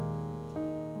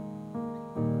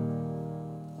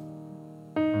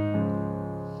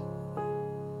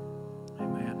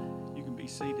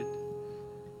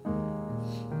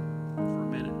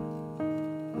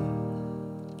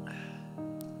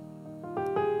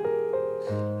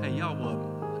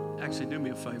Actually, do me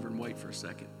a favor and wait for a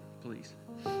second, please.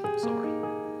 Sorry.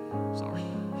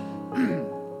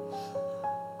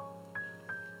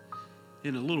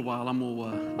 In a little while, I'm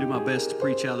going to do my best to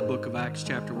preach out of the book of Acts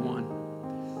chapter 1.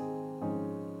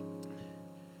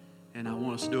 And I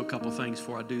want us to do a couple things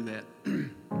before I do that.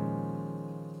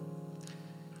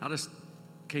 I just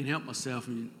can't help myself.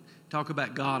 And talk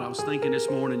about God. I was thinking this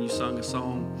morning you sung a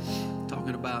song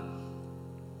talking about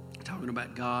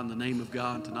God and the name of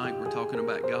God. Tonight we're talking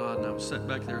about God. And I was sitting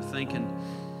back there thinking,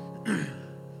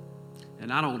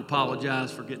 and I don't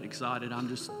apologize for getting excited.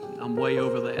 I'm way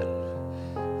over that.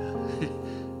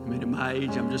 I mean, at my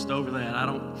age, I'm just over that.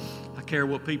 I care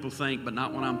what people think, but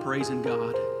not when I'm praising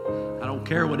God. I don't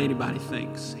care what anybody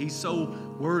thinks. He's so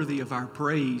worthy of our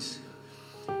praise.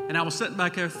 And I was sitting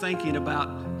back there thinking about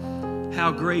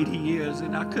how great He is,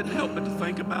 and I couldn't help but to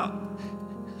think about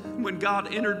when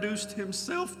God introduced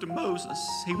Himself to Moses.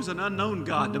 He was an unknown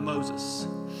God to Moses.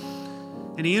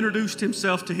 And He introduced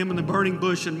Himself to him in the burning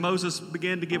bush, and Moses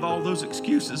began to give all those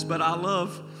excuses. But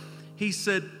he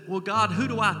said, well, God, who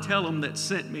do I tell them that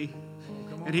sent me?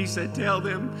 And He said, tell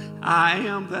them, I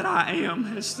am that I am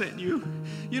has sent you.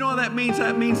 You know what that means?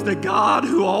 That means the God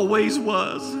who always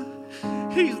was.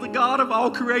 He's the God of all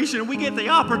creation. We get the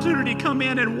opportunity to come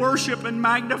in and worship and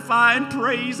magnify and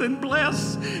praise and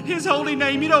bless His holy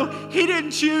name. You know, I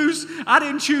didn't choose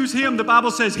Him. The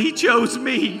Bible says He chose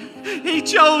me. He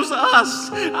chose us.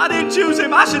 I didn't choose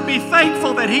Him. I should be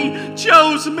thankful that He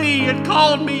chose me and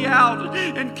called me out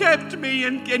and kept me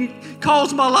and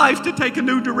caused my life to take a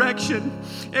new direction.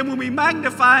 And when we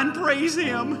magnify and praise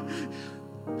Him,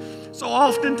 so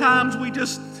oftentimes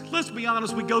let's be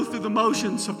honest, we go through the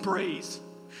motions of praise.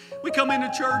 We come into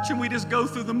church and we just go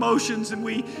through the motions and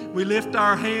we lift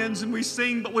our hands and we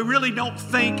sing, but we really don't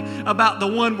think about the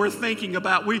one we're thinking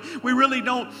about. We really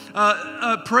don't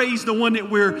praise the one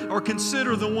that or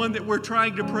consider the one that we're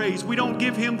trying to praise. We don't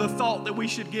give Him the thought that we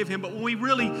should give Him. But when we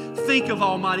really think of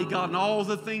Almighty God and all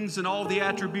the things and all the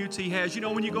attributes He has, you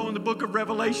know, when you go in the book of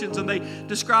Revelations and they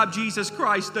describe Jesus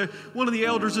Christ, one of the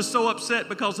elders is so upset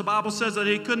because the Bible says that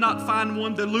he could not find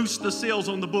one to loose the seals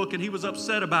on the book, and he was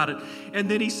upset about it. And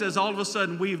then he says, all of a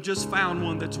sudden, we've just found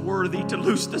one that's worthy to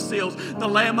loose the seals. The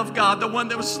Lamb of God, the one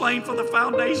that was slain for the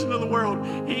foundation of the world.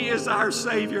 He is our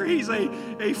Savior. He's a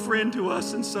friend to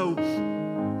us. And so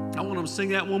I want to sing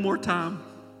that one more time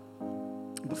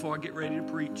before I get ready to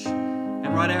preach.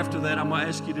 And right after that, I'm going to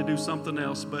ask you to do something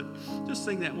else. But just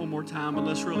sing that one more time, and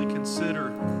let's really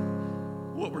consider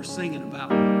what we're singing about,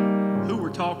 who we're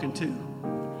talking to.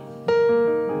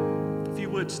 If you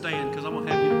would stand, because I'm going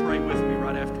to have you to pray with me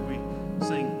right after we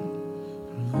sing.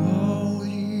 All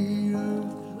the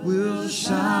earth will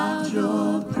shout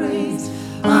your praise.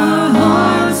 Our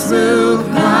hearts will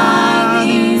cry,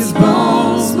 these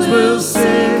bones will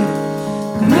sing.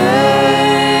 Great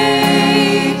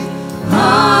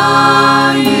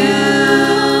are you,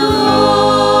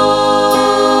 Lord.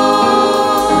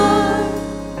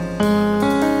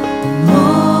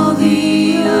 All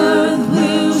the earth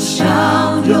will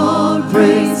shout your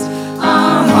praise.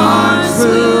 Our hearts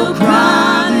will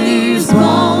cry, these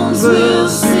bones will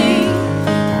sing.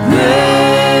 Great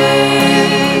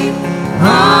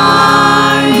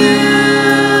are you,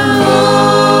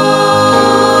 Lord.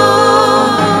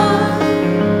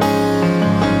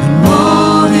 And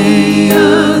all the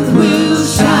earth will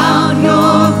shout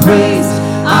your praise.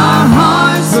 Our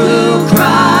hearts will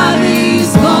cry,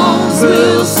 these bones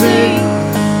will sing.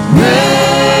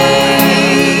 Great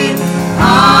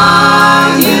are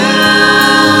you,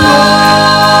 Lord.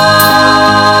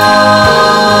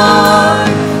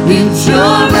 It's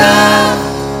your breath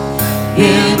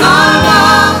in our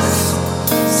lungs,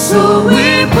 so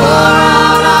we pour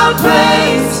out our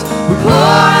praise. We pour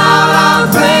out our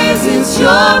praise. It's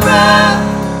your breath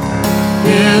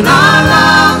in our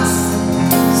lungs,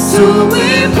 so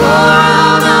we pour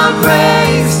out our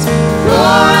praise.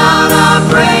 Pour out our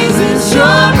praise. It's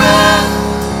your breath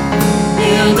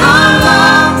in our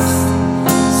lungs,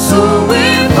 so we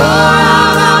pour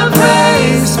out our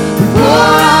praise. We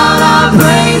pour out our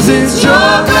praise. It's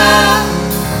your breath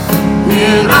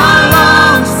in our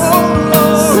lungs,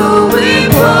 so we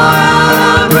pour out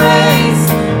our praise.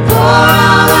 Pour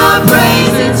out our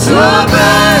praise. It's your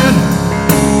breath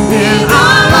in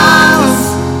our lungs,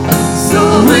 so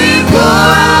we pour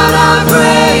out our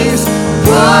praise.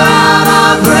 Pour out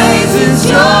our praise. It's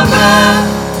your breath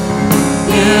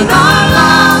in our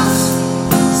lungs,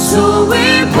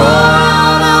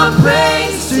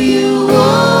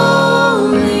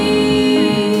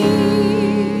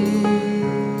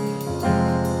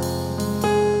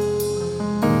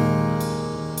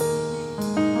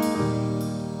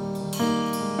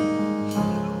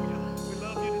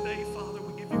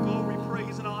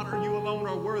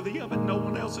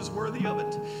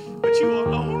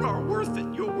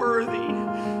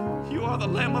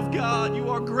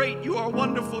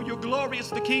 glorious,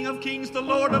 the King of kings, the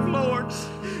Lord of lords.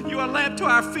 You are a lamp to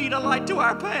our feet, a light to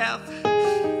our path.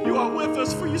 You are with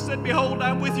us, for you said, behold,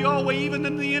 I'm with you always, even to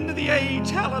the end of the age.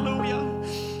 Hallelujah.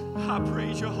 I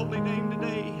praise your holy name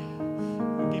today.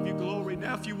 We give you glory.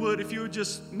 Now, if you would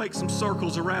just make some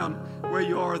circles around where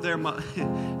you are there.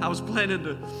 I was planning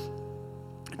to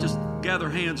just gather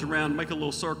hands around, make a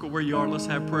little circle where you are. Let's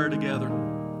have prayer together.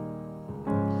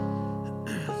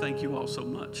 Thank you all so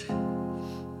much.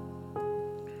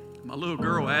 My little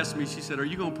girl asked me, she said, "Are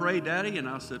you going to pray, Daddy?" And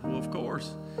I said, "Well, of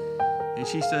course." And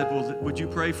she said, "Well, would you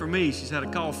pray for me?" She's had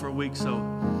a cough for a week, so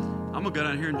I'm going to go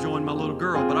down here and join my little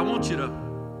girl. But I want you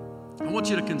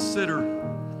to consider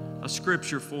a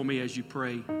scripture for me as you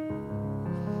pray.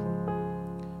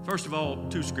 First of all,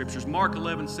 two scriptures. Mark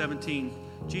 11:17.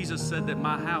 Jesus said that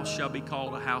my house shall be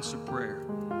called a house of prayer.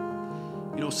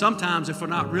 You know, sometimes if we're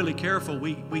not really careful,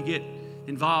 we get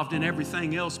involved in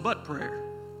everything else but prayer.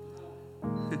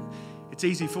 It's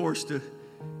easy for us to,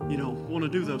 want to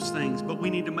do those things, but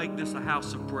we need to make this a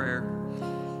house of prayer.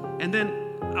 And then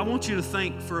I want you to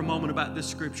think for a moment about this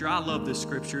scripture. I love this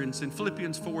scripture. It's in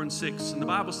Philippians 4:6. And the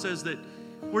Bible says that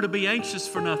we're to be anxious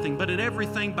for nothing, but in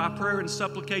everything by prayer and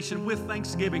supplication with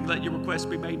thanksgiving, let your requests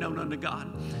be made known unto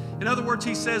God. In other words,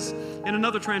 he says, in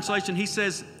another translation, he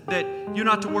says that you're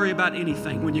not to worry about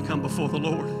anything when you come before the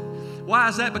Lord. Why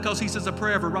is that? Because he says a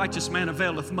prayer of a righteous man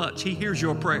availeth much. He hears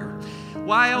your prayer.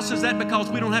 Why else is that? Because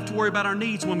we don't have to worry about our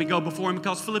needs when we go before him,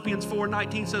 because Philippians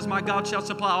 4:19 says, my God shall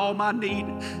supply all my need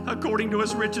according to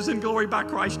his riches and glory by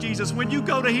Christ Jesus. When you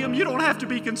go to him, you don't have to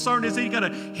be concerned, is he going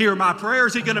to hear my prayer?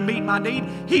 Is he going to meet my need?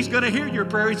 He's going to hear your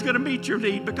prayer. He's going to meet your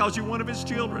need because you're one of his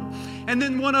children. And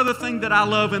then one other thing that I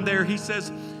love in there, he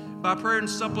says, by prayer and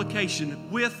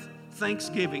supplication with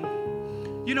thanksgiving.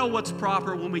 You know what's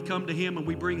proper when we come to him and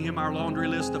we bring him our laundry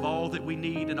list of all that we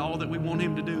need and all that we want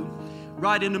him to do?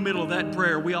 Right in the middle of that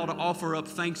prayer, we ought to offer up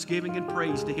thanksgiving and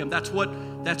praise to him. That's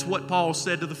what Paul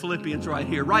said to the Philippians right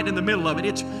here. Right in the middle of it.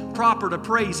 It's proper to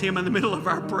praise him in the middle of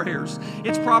our prayers.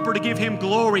 It's proper to give him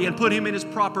glory and put him in his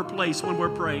proper place when we're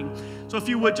praying. So if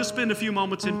you would, just spend a few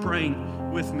moments in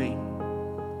praying with me.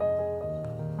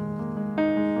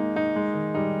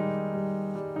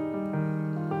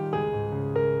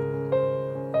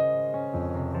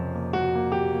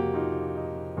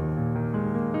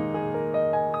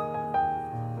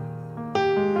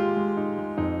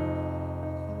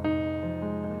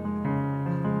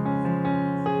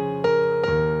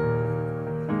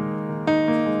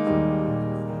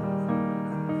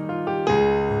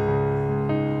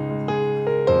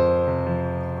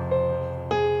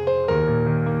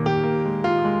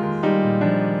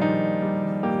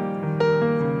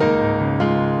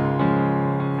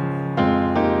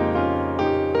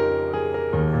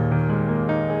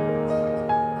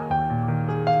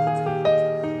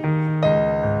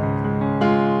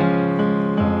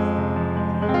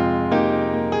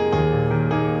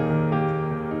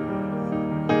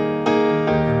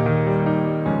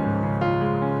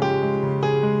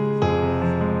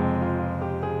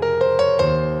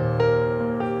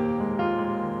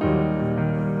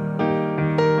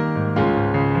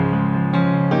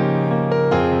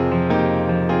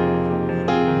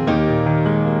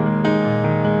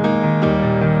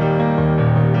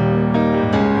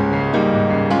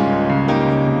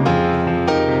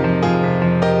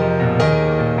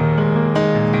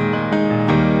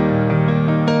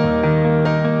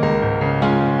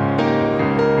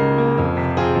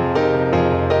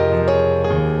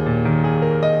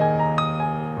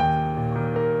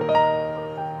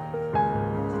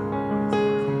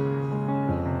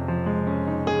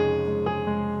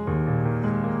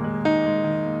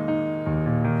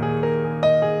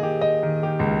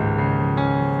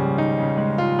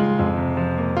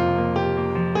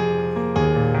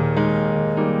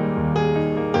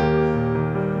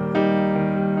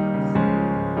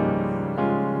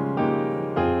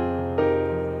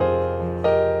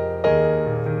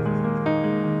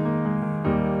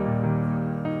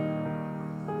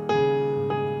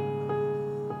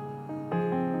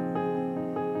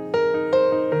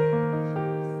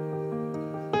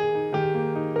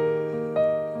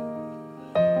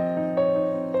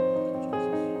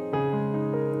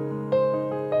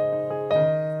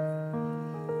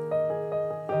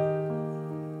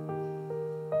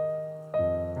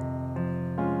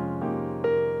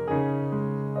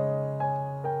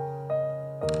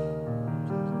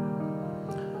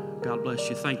 God bless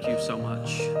you. Thank you so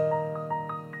much.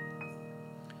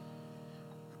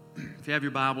 If you have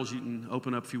your Bibles, you can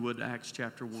open up, if you would, to Acts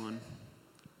chapter 1.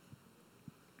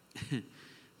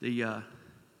 The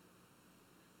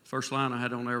first line I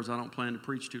had on there was, I don't plan to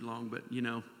preach too long, but,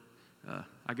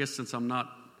 I guess since I'm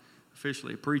not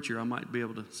officially a preacher, I might be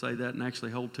able to say that and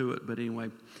actually hold to it. But anyway,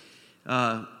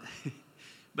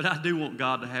 but I do want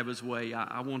God to have His way.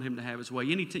 I want Him to have His way.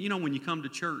 When you come to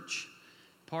church,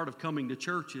 part of coming to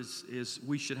church is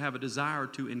we should have a desire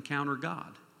to encounter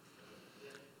God.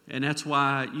 And that's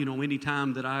why, any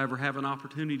time that I ever have an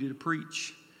opportunity to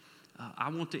preach, I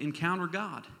want to encounter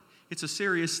God. It's a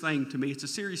serious thing to me. It's a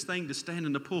serious thing to stand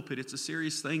in the pulpit. It's a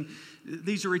serious thing.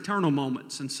 These are eternal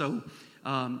moments. And so,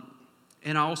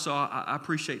 and also, I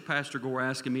appreciate Pastor Gore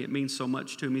asking me. It means so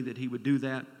much to me that he would do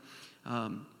that.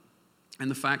 And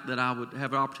the fact that I would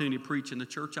have an opportunity to preach in the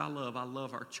church I love. I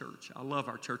love our church. I love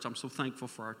our church. I'm so thankful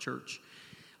for our church.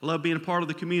 I love being a part of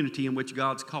the community in which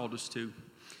God's called us to.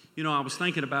 I was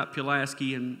thinking about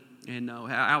Pulaski and how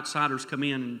outsiders come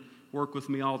in and work with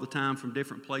me all the time from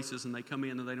different places, and they come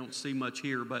in and they don't see much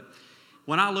here. But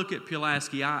when I look at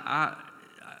Pulaski, I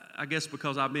guess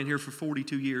because I've been here for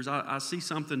 42 years, I see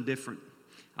something different.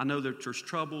 I know that there's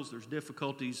troubles, there's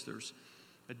difficulties, there's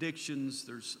addictions,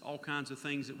 there's all kinds of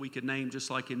things that we could name, just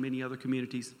like in many other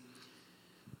communities.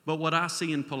 But what I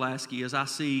see in Pulaski is I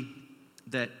see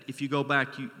that if you go back,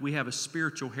 we have a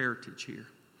spiritual heritage here.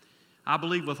 I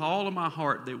believe with all of my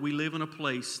heart that we live in a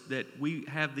place that we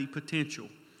have the potential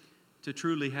to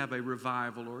truly have a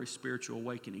revival or a spiritual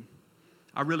awakening.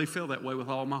 I really feel that way with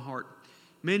all my heart.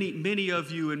 Many of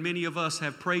you and many of us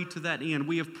have prayed to that end.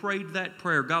 We have prayed that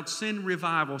prayer. God, send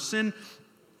revival, send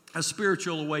a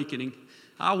spiritual awakening.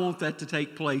 I want that to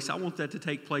take place. I want that to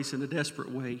take place in a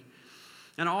desperate way.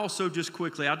 And also, just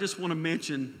quickly, I just want to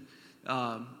mention,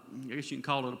 I guess you can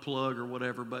call it a plug or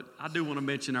whatever, but I do want to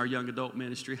mention our young adult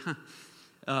ministry.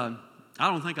 I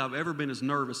don't think I've ever been as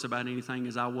nervous about anything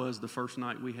as I was the first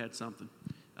night we had something.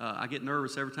 I get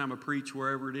nervous every time I preach,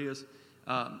 wherever it is.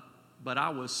 But I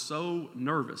was so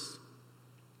nervous.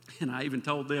 And I even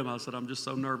told them, I said, I'm just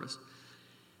so nervous.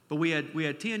 But we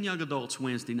had 10 young adults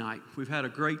Wednesday night. We've had a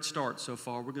great start so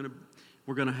far. We're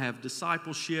going to have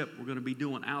discipleship. We're going to be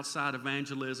doing outside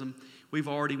evangelism. We've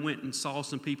already went and saw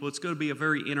some people. It's going to be a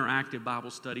very interactive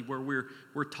Bible study where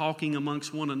we're talking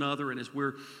amongst one another, and as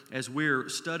we're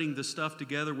studying the stuff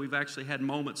together, we've actually had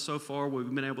moments so far where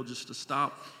we've been able just to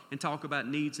stop and talk about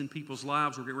needs in people's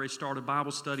lives. We're getting ready to start a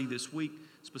Bible study this week,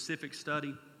 specific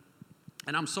study,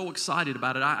 and I'm so excited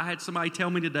about it. I had somebody tell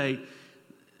me today,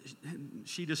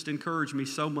 she just encouraged me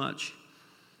so much.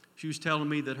 She was telling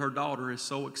me that her daughter is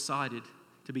so excited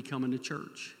to be coming to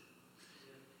church.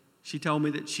 She told me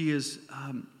that she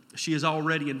has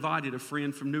already invited a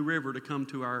friend from New River to come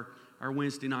to our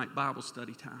Wednesday night Bible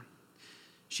study time.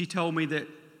 She told me that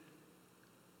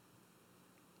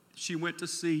she went to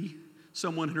see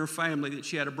someone in her family that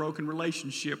she had a broken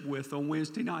relationship with on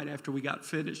Wednesday night after we got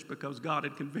finished because God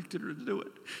had convicted her to do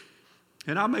it.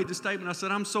 And I made the statement, I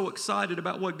said, I'm so excited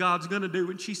about what God's going to do.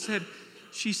 And she said,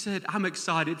 I'm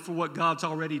excited for what God's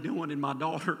already doing in my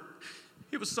daughter.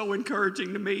 It was so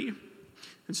encouraging to me.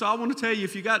 And so I want to tell you,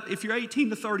 if you're 18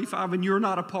 to 35 and you're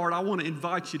not a part, I want to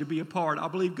invite you to be a part. I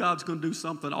believe God's going to do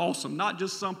something awesome, not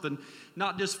just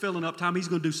filling up time. He's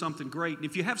going to do something great. And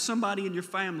if you have somebody in your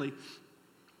family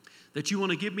that you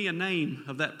want to give me a name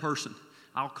of that person,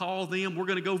 I'll call them. We're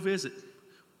going to go visit.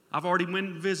 I've already went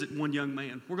and visit one young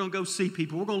man. We're going to go see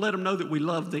people. We're going to let them know that we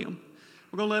love them.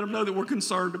 We're going to let them know that we're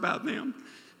concerned about them.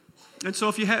 And so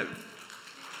if you have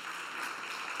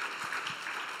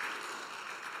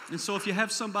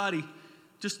somebody,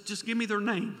 just give me their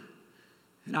name,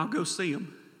 and I'll go see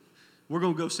them. We're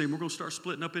going to go see them. We're going to start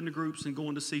splitting up into groups and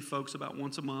going to see folks about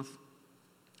once a month.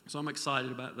 So I'm excited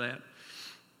about that.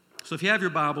 So if you have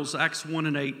your Bibles, Acts 1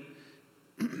 and 8,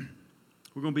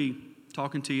 we're going to be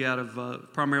talking to you out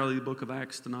of primarily the book of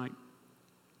Acts tonight.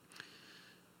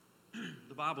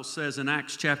 The Bible says in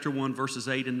Acts chapter 1, verses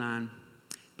 8 and 9,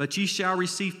 "But ye shall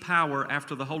receive power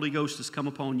after the Holy Ghost is come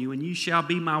upon you, and ye shall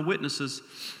be my witnesses,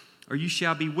 or you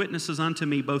shall be witnesses unto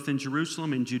me both in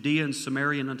Jerusalem and Judea and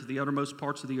Samaria and unto the uttermost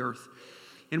parts of the earth."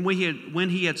 And when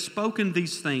he had spoken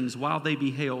these things, while they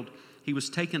beheld, he was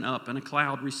taken up, and a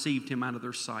cloud received him out of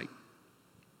their sight.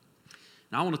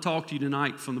 Now, I want to talk to you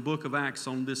tonight from the book of Acts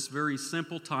on this very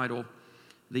simple title,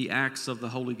 The Acts of the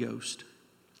Holy Ghost.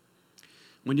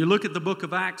 When you look at the book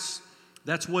of Acts,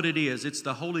 that's what it is. It's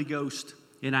the Holy Ghost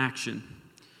in action.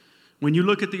 When you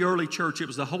look at the early church, it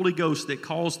was the Holy Ghost that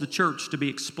caused the church to be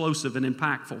explosive and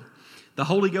impactful. The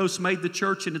Holy Ghost made the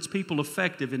church and its people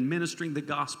effective in ministering the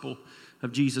gospel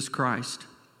of Jesus Christ.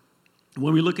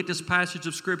 When we look at this passage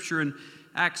of Scripture in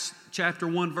Acts chapter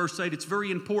 1, verse 8, it's very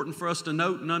important for us to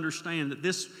note and understand that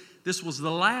this was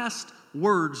the last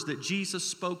words that Jesus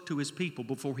spoke to his people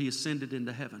before he ascended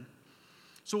into heaven.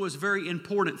 So it was a very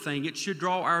important thing. It should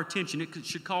draw our attention. It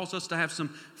should cause us to have some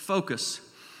focus.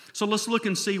 So let's look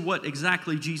and see what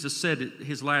exactly Jesus said,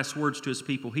 his last words to his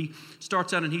people. He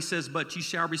starts out and he says, "But ye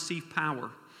shall receive power."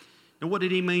 Now what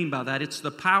did he mean by that? It's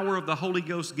the power of the Holy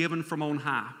Ghost given from on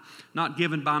high. Not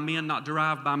given by men, not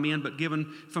derived by men, but given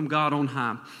from God on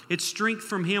high. It's strength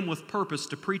from him with purpose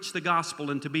to preach the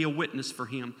gospel and to be a witness for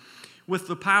him. With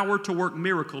the power to work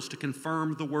miracles to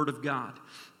confirm the word of God.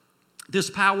 This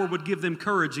power would give them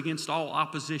courage against all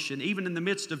opposition. Even in the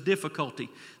midst of difficulty,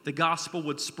 the gospel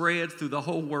would spread through the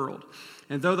whole world.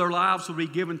 And though their lives would be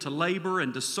given to labor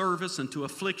and to service and to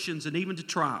afflictions and even to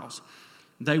trials,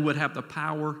 they would have the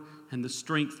power and the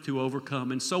strength to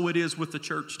overcome. And so it is with the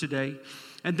church today.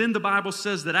 And then the Bible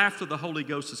says that after the Holy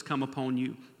Ghost has come upon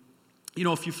you,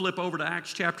 if you flip over to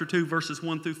Acts chapter 2, verses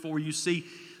 1 through 4, you see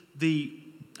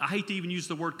I hate to even use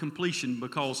the word completion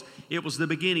because it was the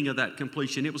beginning of that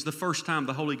completion. It was the first time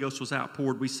the Holy Ghost was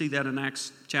outpoured. We see that in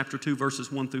Acts chapter 2,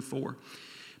 verses 1 through 4.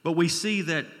 But we see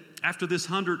that after this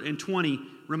 120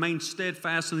 remained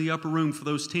steadfast in the upper room for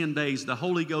those 10 days, the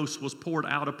Holy Ghost was poured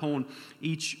out upon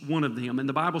each one of them. And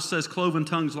the Bible says cloven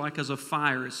tongues like as of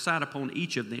fire sat upon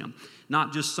each of them.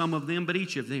 Not just some of them, but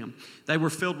each of them. They were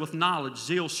filled with knowledge,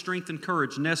 zeal, strength, and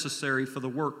courage necessary for the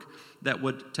work that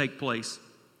would take place.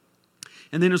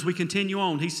 And then as we continue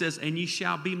on, he says, "And ye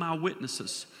shall be my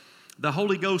witnesses." The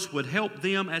Holy Ghost would help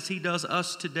them as he does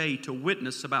us today to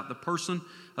witness about the person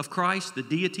of Christ, the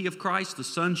deity of Christ, the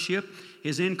sonship,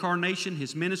 his incarnation,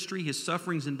 his ministry, his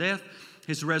sufferings and death,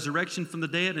 his resurrection from the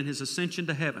dead, and his ascension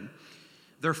to heaven.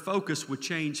 Their focus would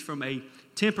change from a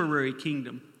temporary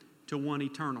kingdom to one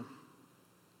eternal.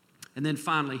 And then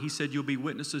finally, he said, you'll be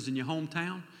witnesses in your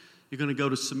hometown. You're going to go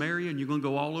to Samaria, and you're going to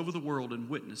go all over the world and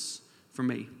witness for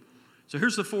me. So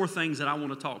here's the 4 things that I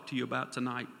want to talk to you about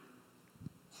tonight.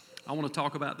 I want to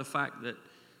talk about the fact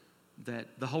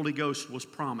that the Holy Ghost was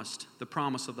promised, the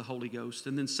promise of the Holy Ghost.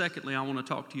 And then secondly, I want to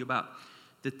talk to you about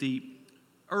that the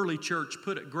early church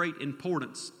put a great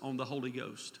importance on the Holy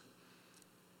Ghost.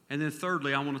 And then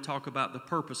thirdly, I want to talk about the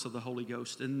purpose of the Holy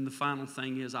Ghost. And then the final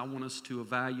thing is I want us to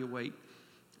evaluate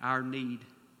our need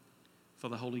for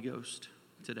the Holy Ghost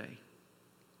today.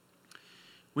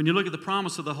 When you look at the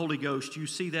promise of the Holy Ghost, you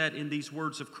see that in these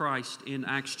words of Christ in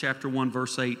Acts chapter 1,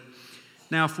 verse 8.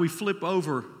 Now, if we flip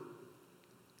over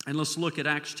and let's look at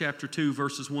Acts chapter 2,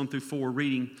 verses 1 through 4,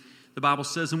 reading, the Bible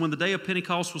says, "And when the day of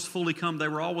Pentecost was fully come, they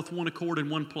were all with one accord in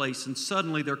one place. And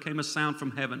suddenly there came a sound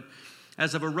from heaven,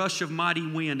 as of a rush of mighty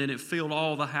wind, and it filled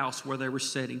all the house where they were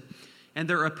sitting. And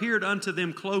there appeared unto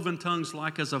them cloven tongues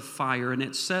like as of fire, and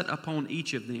it sat upon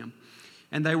each of them.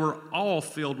 And they were all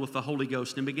filled with the Holy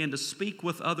Ghost and began to speak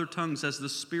with other tongues as the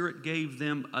Spirit gave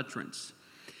them utterance."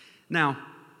 Now,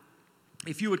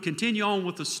 if you would continue on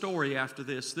with the story after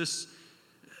this,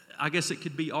 I guess it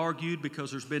could be argued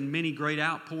because there's been many great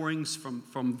outpourings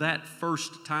from that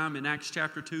first time in Acts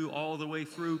chapter 2 all the way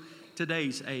through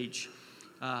today's age.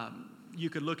 You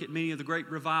could look at many of the great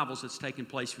revivals that's taken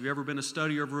place. If you've ever been a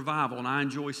studier of revival, and I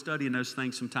enjoy studying those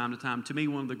things from time to time. To me,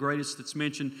 one of the greatest that's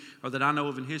mentioned or that I know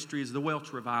of in history is the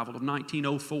Welsh revival of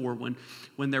 1904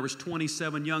 when there was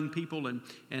 27 young people and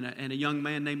a young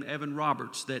man named Evan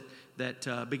Roberts that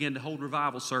began to hold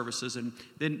revival services. And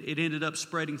then it ended up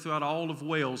spreading throughout all of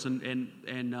Wales.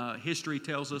 And history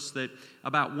tells us that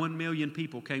about 1 million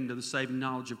people came to the saving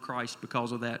knowledge of Christ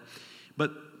because of that.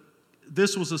 But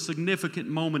this was a significant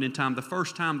moment in time, the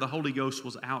first time the Holy Ghost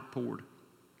was outpoured.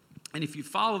 And if you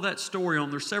follow that story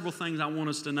on, there's several things I want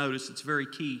us to notice. It's very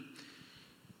key.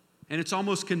 And it's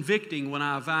almost convicting when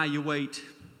I evaluate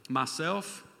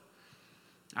myself,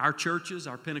 our churches,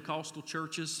 our Pentecostal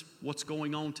churches, what's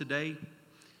going on today.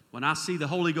 When I see the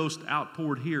Holy Ghost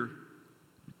outpoured here,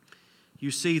 you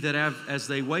see that as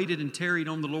they waited and tarried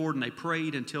on the Lord and they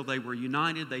prayed until they were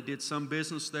united, they did some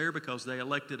business there because they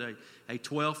elected a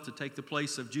 12th to take the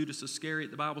place of Judas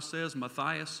Iscariot, the Bible says,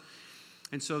 Matthias.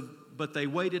 And so, but they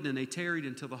waited and they tarried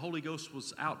until the Holy Ghost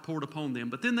was outpoured upon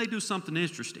them. But then they do something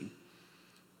interesting.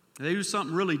 They do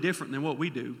something really different than what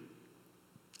we do.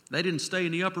 They didn't stay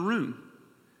in the upper room.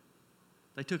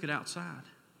 They took it outside.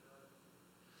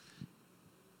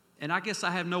 And I guess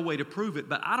I have no way to prove it,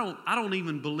 but I don't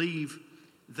even believe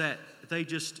that they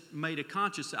just made a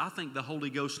conscious. I think the Holy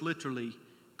Ghost literally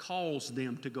calls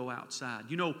them to go outside.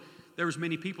 You know, there was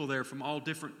many people there from all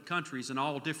different countries and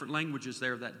all different languages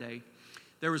there that day.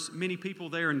 There was many people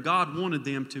there, and God wanted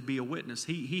them to be a witness.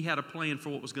 He had a plan for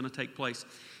what was going to take place.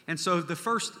 And so the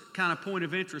first kind of point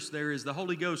of interest there is the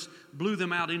Holy Ghost blew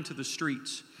them out into the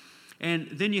streets. And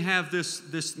then you have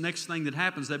this next thing that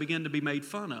happens. They begin to be made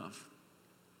fun of.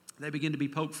 They begin to be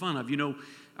poked fun of. You know,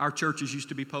 our churches used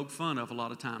to be poked fun of a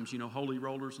lot of times, holy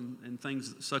rollers and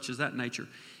things such as that nature.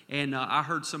 And I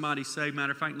heard somebody say,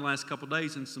 matter of fact, in the last couple of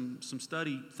days in some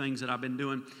study things that I've been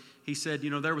doing, he said,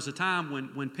 there was a time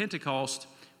when Pentecost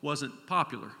wasn't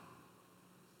popular.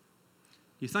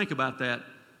 You think about that.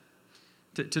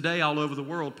 Today, all over the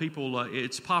world, people,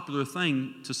 it's a popular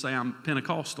thing to say, I'm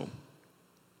Pentecostal.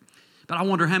 But I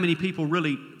wonder how many people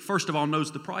really, first of all,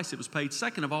 knows the price it was paid.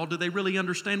 Second of all, do they really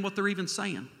understand what they're even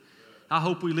saying? I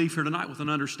hope we leave here tonight with an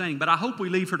understanding. But I hope we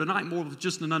leave here tonight more with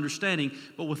just an understanding,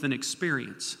 but with an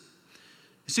experience.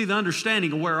 See, the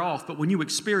understanding will wear off, but when you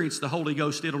experience the Holy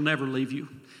Ghost, it'll never leave you.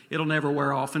 It'll never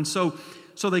wear off. And so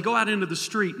they go out into the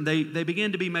street, and they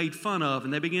begin to be made fun of,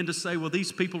 and they begin to say, well,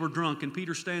 these people are drunk. And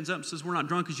Peter stands up and says, we're not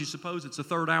drunk as you suppose. It's the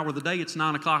third hour of the day. It's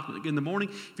 9 o'clock in the morning.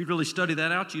 If you'd really study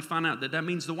that out, you'd find out that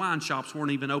means the wine shops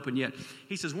weren't even open yet.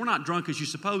 He says, we're not drunk as you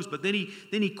suppose. But then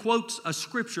he quotes a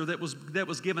scripture that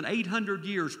was given 800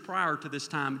 years prior to this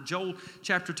time. Joel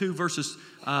chapter 2, verses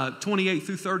 28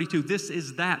 through 32. This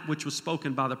is that which was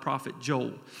spoken by the prophet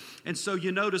Joel. And so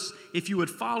you notice, if you would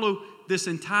follow this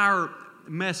entire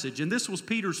message, and this was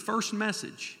Peter's first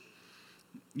message.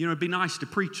 It'd be nice to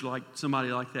preach like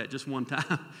somebody like that just one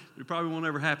time. It probably won't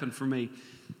ever happen for me.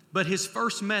 But his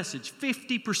first message,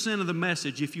 50% of the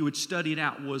message, if you would study it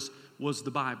out, was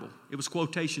the Bible. It was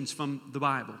quotations from the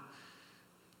Bible.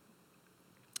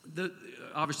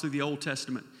 Obviously the Old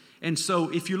Testament. And so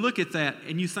if you look at that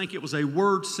and you think it was a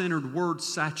word-centered,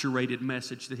 word-saturated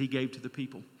message that he gave to the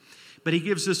people. But he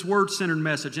gives this word-centered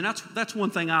message. And that's one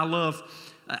thing I love.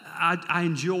 I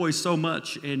enjoy so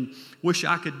much and wish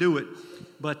I could do it.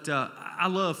 But I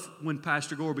love when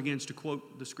Pastor Gore begins to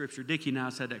quote the scripture. Dickie and I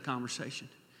had that conversation.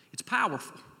 It's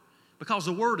powerful because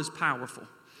the word is powerful.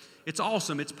 It's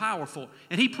awesome. It's powerful.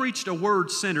 And he preached a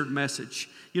word-centered message.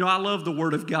 I love the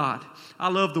Word of God. I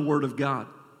love the Word of God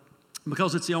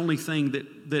because it's the only thing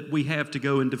that we have to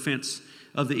go in defense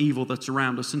of the evil that's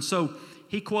around us. And so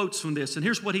he quotes from this. And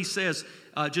here's what he says,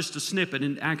 just a snippet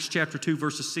in Acts chapter 2,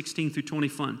 verses 16 through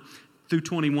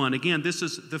 21. Again, this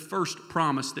is the first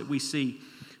promise that we see,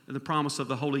 the promise of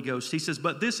the Holy Ghost. He says,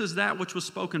 but this is that which was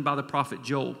spoken by the prophet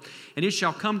Joel. And it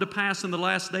shall come to pass in the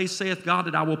last days, saith God,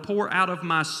 that I will pour out of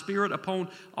my spirit upon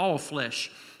all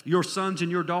flesh. Your sons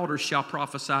and your daughters shall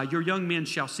prophesy. Your young men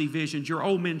shall see visions. Your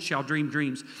old men shall dream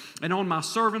dreams. And on my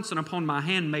servants and upon my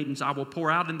handmaidens I will pour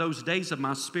out in those days of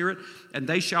my spirit, and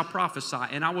they shall prophesy.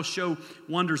 And I will show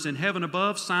wonders in heaven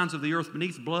above, signs of the earth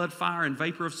beneath, blood, fire, and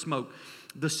vapor of smoke.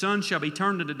 The sun shall be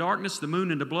turned into darkness, the moon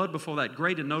into blood, before that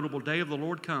great and notable day of the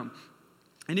Lord come.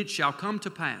 And it shall come to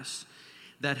pass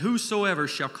that whosoever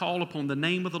shall call upon the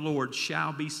name of the Lord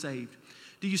shall be saved.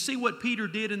 Do you see what Peter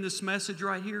did in this message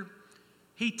right here?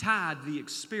 He tied the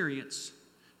experience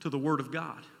to the Word of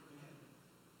God.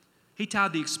 He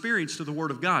tied the experience to the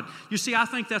Word of God. You see, I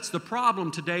think that's the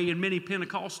problem today in many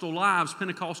Pentecostal lives,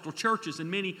 Pentecostal churches, and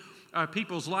many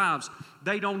people's lives.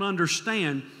 They don't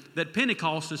understand that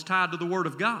Pentecost is tied to the Word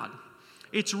of God.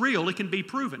 It's real. It can be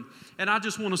proven. And I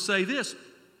just want to say this,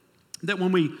 that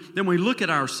when we look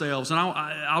at ourselves, and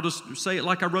I'll just say it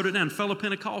like I wrote it down, fellow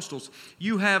Pentecostals,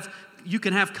 you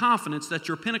can have confidence that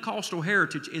your Pentecostal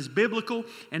heritage is biblical,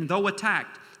 and though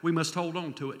attacked, we must hold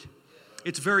on to it.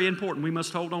 It's very important. We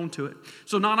must hold on to it.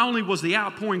 So not only was the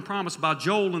outpouring promised by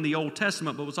Joel in the Old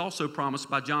Testament, but was also promised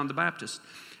by John the Baptist.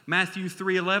 Matthew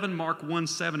 3:11, Mark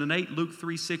 1:7 and 8, Luke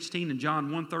 3:16, and John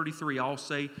 1:33 all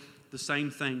say the same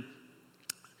thing.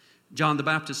 John the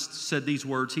Baptist said these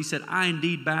words. He said, I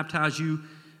indeed baptize you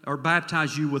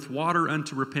with water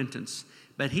unto repentance.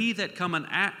 But he that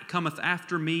cometh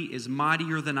after me is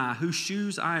mightier than I, whose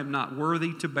shoes I am not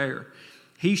worthy to bear.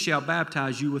 He shall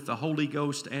baptize you with the Holy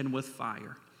Ghost and with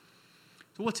fire.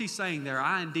 So what's he saying there?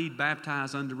 I indeed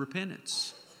baptize unto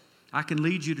repentance. I can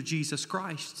lead you to Jesus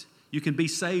Christ. You can be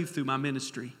saved through my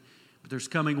ministry. But there's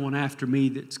coming one after me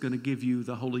that's going to give you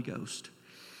the Holy Ghost.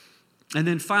 And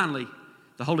then finally,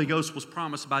 the Holy Ghost was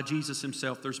promised by Jesus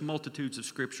himself. There's multitudes of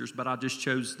scriptures, but I just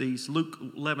chose these. Luke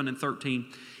 11 and 13.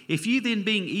 If ye then,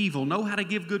 being evil, know how to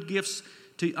give good gifts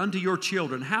unto your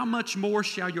children, how much more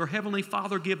shall your heavenly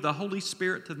Father give the Holy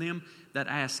Spirit to them that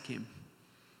ask him?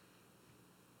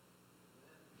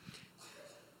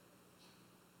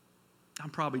 I'm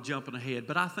probably jumping ahead,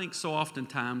 but I think so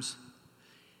oftentimes,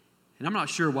 and I'm not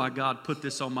sure why God put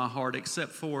this on my heart,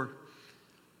 except for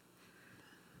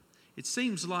it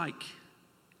seems like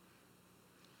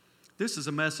this is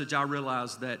a message I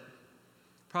realize that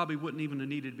probably wouldn't even have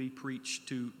needed to be preached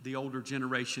to the older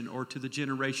generation or to the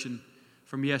generation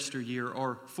from yesteryear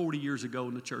or 40 years ago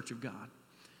in the Church of God.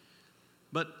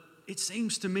 But it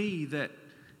seems to me that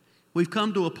we've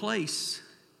come to a place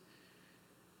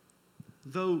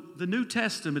though the New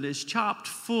Testament is chopped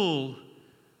full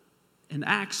and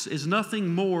Acts is nothing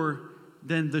more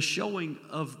than the showing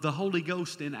of the Holy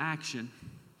Ghost in action,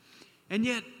 and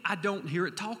yet I don't hear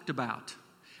it talked about.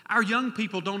 Our young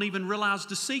people don't even realize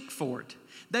to seek for it.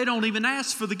 They don't even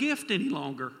ask for the gift any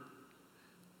longer.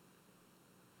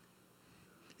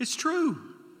 It's true.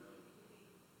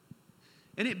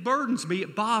 And it burdens me,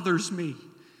 it bothers me.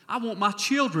 I want my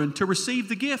children to receive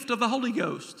the gift of the Holy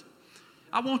Ghost.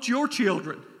 I want your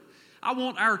children. I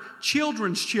want our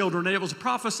children's children. And it was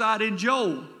prophesied in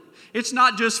Joel. It's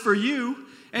not just for you,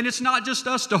 and it's not just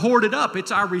us to hoard it up. It's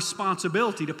our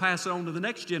responsibility to pass it on to the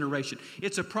next generation.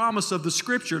 It's a promise of the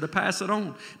Scripture to pass it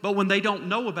on. But when they don't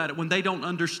know about it, when they don't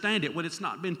understand it, when it's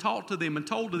not been taught to them and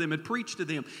told to them and preached to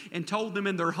them and told them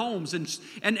in their homes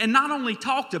and not only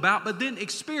talked about, but then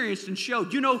experienced and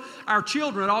showed. You know, our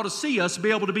children ought to see us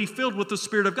be able to be filled with the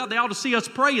Spirit of God. They ought to see us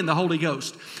pray in the Holy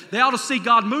Ghost. They ought to see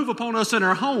God move upon us in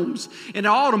our homes, in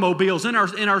our automobiles, in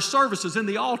our services, in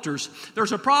the altars.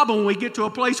 There's a problem when we get to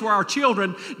a place where our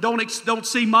children don't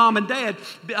see mom and dad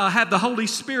have the Holy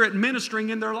Spirit ministering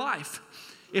in their life.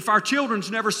 If our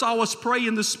children's never saw us pray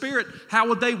in the Spirit, why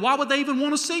would they even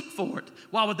want to seek for it?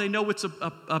 Why would they know it's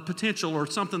a potential or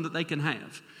something that they can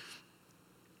have?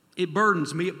 It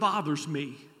burdens me, it bothers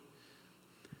me.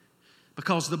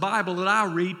 Because the Bible that I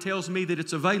read tells me that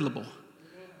it's available.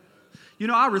 You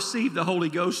know, I received the Holy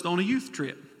Ghost on a youth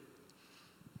trip.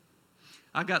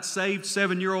 I got saved,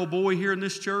 7-year-old boy here in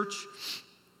this church,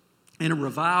 in a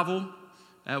revival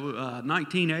at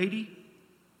 1980.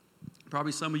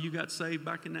 Probably some of you got saved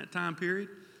back in that time period.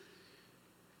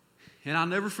 And I'll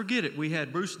never forget it. We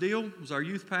had Bruce Deal was our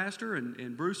youth pastor,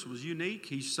 and Bruce was unique.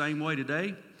 He's the same way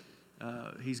today.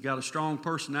 He's got a strong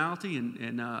personality,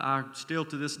 and I still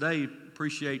to this day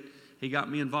appreciate he got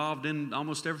me involved in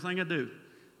almost everything I do.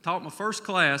 Taught my first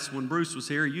class when Bruce was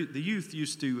here. The youth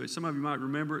used to, some of you might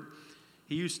remember it,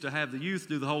 he used to have the youth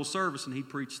do the whole service, and he'd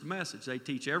preach the message. They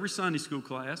teach every Sunday school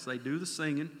class. They do the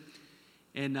singing.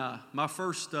 And my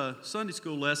first Sunday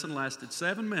school lesson lasted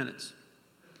 7 minutes.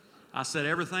 I said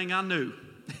everything I knew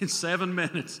in 7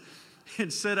 minutes.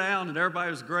 And sit down, and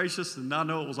everybody was gracious, and I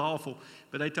know it was awful,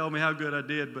 but they told me how good I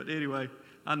did. But anyway,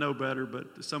 I know better,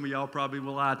 but some of y'all probably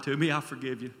will lie to me. I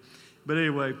forgive you. But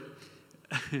anyway...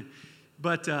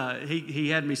 But he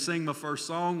had me sing my first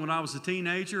song when I was a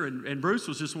teenager, and Bruce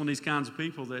was just one of these kinds of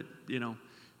people that, you know,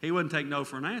 he wouldn't take no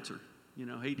for an answer. You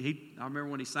know, I remember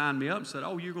when he signed me up and said,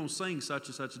 "Oh, you're going to sing such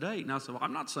and such a date." And I said, "Well,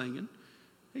 I'm not singing."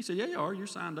 He said, "Yeah, you are. You're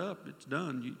signed up. It's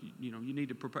done. You need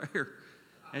to prepare."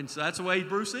 And so that's the way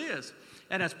Bruce is.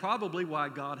 And that's probably why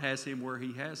God has him where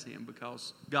he has him,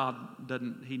 because God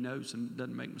he knows and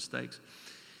doesn't make mistakes.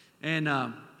 And...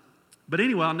 But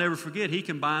anyway, I'll never forget, he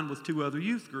combined with 2 other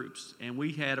youth groups. And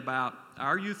we had about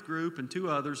our youth group and 2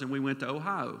 others, and we went to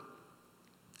Ohio.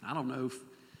 I don't know if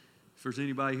there's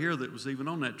anybody here that was even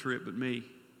on that trip but me.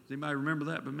 Does anybody remember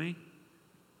that but me?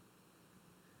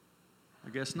 I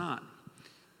guess not.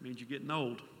 It means you're getting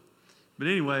old. But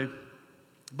anyway,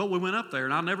 we went up there,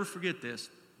 and I'll never forget this.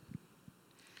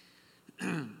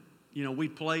 You know,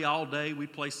 we'd play all day.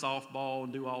 We'd play softball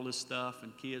and do all this stuff,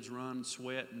 and kids run and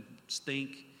sweat and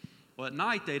stink. Well, at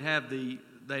night they'd have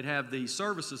the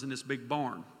services in this big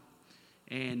barn,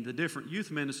 and the different youth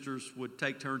ministers would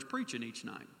take turns preaching each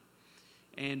night.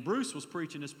 And Bruce was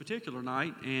preaching this particular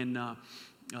night, and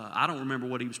I don't remember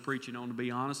what he was preaching on, to be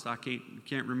honest. I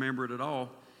can't remember it at all,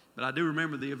 but I do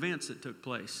remember the events that took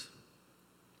place.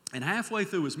 And halfway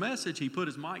through his message, he put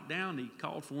his mic down. He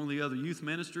called for one of the other youth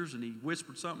ministers, and he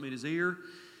whispered something in his ear.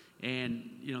 And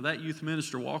you know, that youth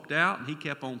minister walked out, and he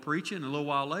kept on preaching. And a little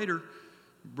while later,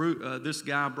 this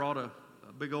guy brought a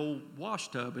big old wash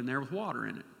tub in there with water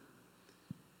in it.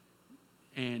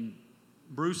 And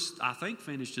Bruce, I think,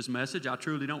 finished his message. I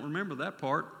truly don't remember that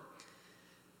part.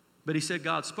 But he said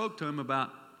God spoke to him about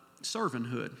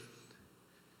servanthood.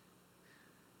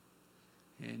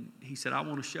 And he said, "I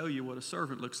want to show you what a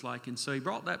servant looks like." And so he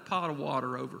brought that pot of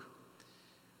water over.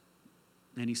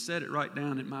 And he set it right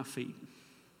down at my feet.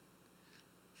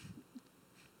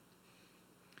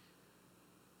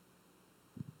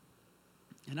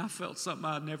 And I felt something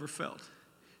I'd never felt.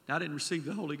 Now, I didn't receive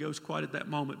the Holy Ghost quite at that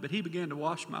moment, but he began to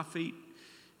wash my feet.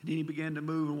 And then he began to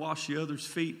move and wash the others'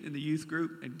 feet in the youth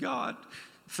group. And God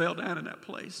fell down in that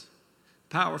place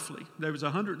powerfully. There was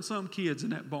 100 and some kids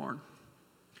in that barn.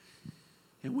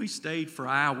 And we stayed for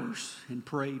hours and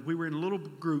prayed. We were in little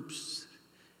groups.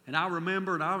 And I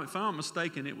remember, and if I'm not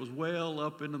mistaken, it was well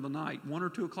up into the night, 1 or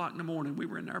 2 o'clock in the morning, we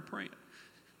were in there praying.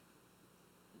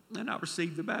 And I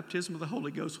received the baptism of the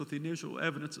Holy Ghost with the initial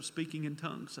evidence of speaking in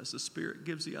tongues as the Spirit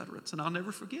gives the utterance. And I'll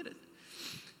never forget it.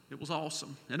 It was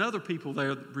awesome. And other people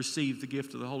there received the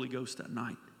gift of the Holy Ghost that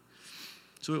night.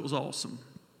 So it was awesome.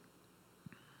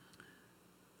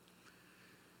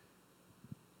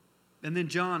 And then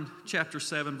John chapter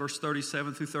 7, verse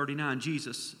 37 through 39,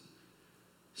 Jesus,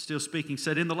 still speaking,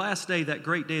 said, "In the last day, that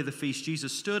great day of the feast,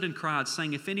 Jesus stood and cried,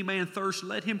 saying, If any man thirst,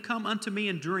 let him come unto me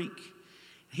and drink.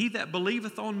 He that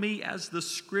believeth on me, as the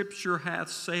Scripture hath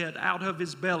said, out of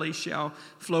his belly shall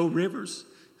flow rivers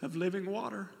of living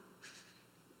water.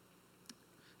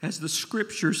 As the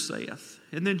Scripture saith."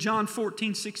 And then John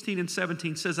 14, 16, and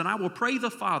 17 says, "And I will pray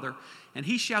the Father, and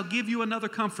he shall give you another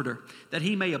Comforter, that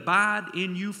he may abide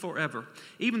in you forever.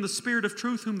 Even the Spirit of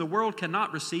truth, whom the world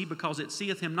cannot receive, because it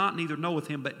seeth him not, neither knoweth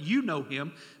him. But you know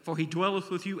him, for he dwelleth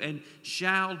with you, and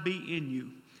shall be in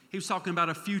you." He was talking about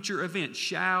a future event,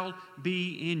 shall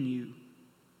be in you.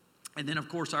 And then, of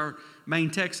course, our main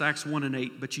text, Acts 1 and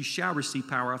 8, "But ye shall receive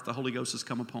power after the Holy Ghost has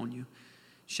come upon you.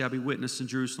 Shall be witness in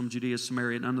Jerusalem, Judea,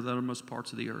 Samaria, and unto the uttermost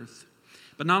parts of the earth."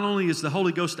 But not only is the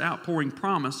Holy Ghost outpouring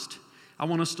promised, I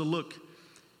want us to look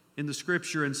in the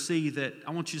Scripture and see that,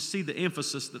 I want you to see the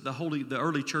emphasis that the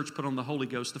early church put on the Holy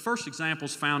Ghost. The first example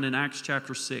is found in Acts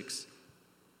chapter 6.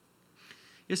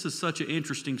 This is such an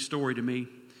interesting story to me.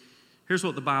 Here's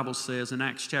what the Bible says in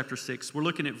Acts chapter 6. We're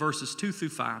looking at verses 2 through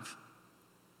 5.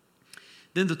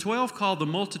 "Then the 12 called the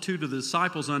multitude of the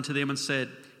disciples unto them and said,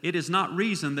 It is not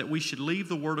reason that we should leave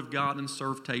the word of God and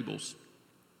serve tables.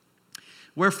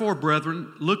 Wherefore,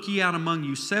 brethren, look ye out among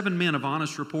you 7 men of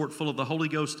honest report, full of the Holy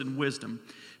Ghost and wisdom,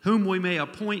 whom we may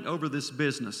appoint over this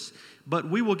business. But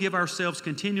we will give ourselves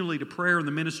continually to prayer and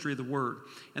the ministry of the word.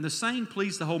 And the saying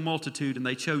pleased the whole multitude, and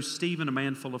they chose Stephen, a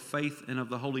man full of faith and of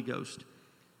the Holy Ghost."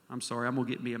 I'm sorry, I'm going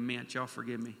to get me a mint. Y'all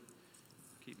forgive me.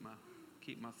 Keep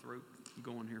my throat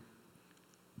going here.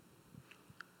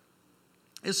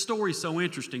 This story is so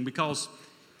interesting because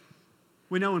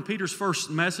we know in Peter's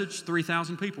first message,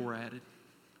 3,000 people were added,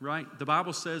 right? The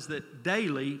Bible says that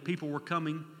daily people were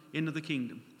coming into the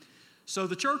kingdom. So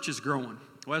the church is growing.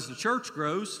 Well, as the church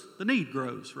grows, the need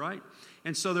grows, right?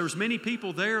 And so there was many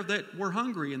people there that were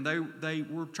hungry, and they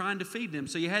were trying to feed them.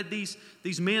 So you had these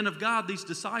men of God, these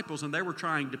disciples, and they were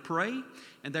trying to pray,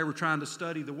 and they were trying to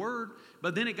study the Word.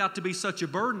 But then it got to be such a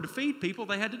burden to feed people,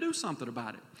 they had to do something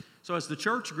about it. So as the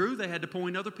church grew, they had to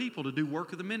appoint other people to do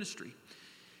work of the ministry.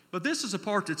 But this is a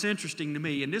part that's interesting to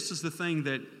me, and this is the thing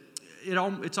that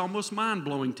it's almost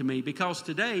mind-blowing to me, because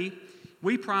today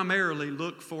we primarily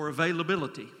look for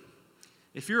availability.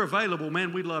 If you're available,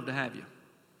 man, we'd love to have you.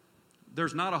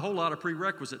 There's not a whole lot of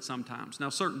prerequisites sometimes. Now,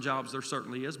 certain jobs there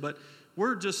certainly is, but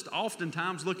we're just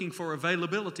oftentimes looking for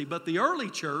availability. But the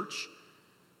early church,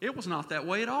 it was not that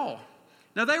way at all.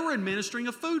 Now, they were administering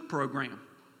a food program,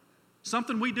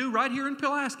 something we do right here in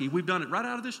Pulaski. We've done it right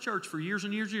out of this church for years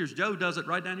and years and years. Joe does it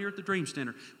right down here at the Dream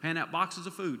Center, hand out boxes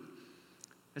of food.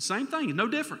 The same thing, no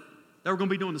different. They were going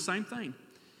to be doing the same thing.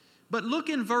 But look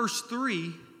in verse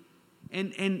 3,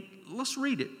 and let's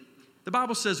read it. The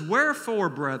Bible says, "Wherefore,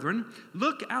 brethren,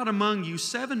 look out among you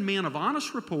 7 men of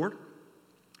honest report,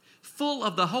 full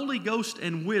of the Holy Ghost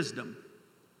and wisdom."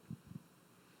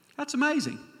 That's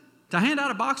amazing. To hand out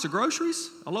a box of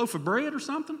groceries, a loaf of bread or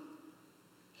something?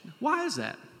 Why is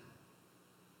that?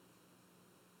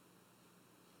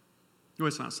 Well,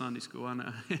 it's not Sunday school, I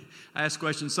know. I ask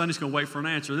questions, Sunday's going to wait for an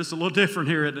answer. This is a little different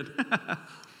here, isn't it?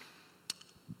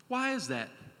 Why is that?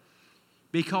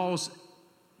 Because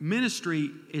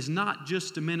ministry is not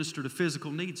just to minister to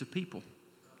physical needs of people.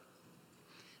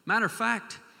 Matter of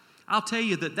fact, I'll tell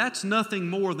you that that's nothing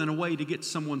more than a way to get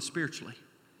someone spiritually.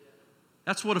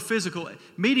 That's what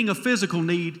meeting a physical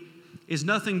need is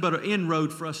nothing but an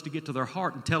inroad for us to get to their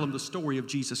heart and tell them the story of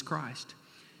Jesus Christ.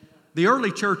 The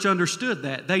early church understood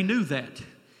that. They knew that.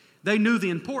 They knew the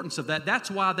importance of that.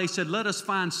 That's why they said, let us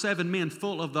find 7 men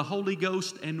full of the Holy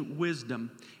Ghost and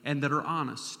wisdom and that are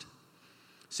honest.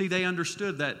 See, they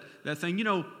understood that thing. You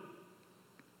know,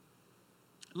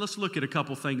 let's look at a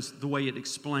couple things, the way it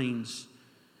explains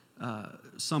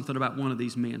something about one of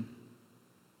these men.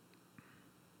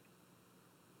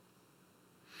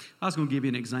 I was going to give you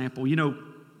an example. You know,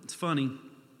 it's funny.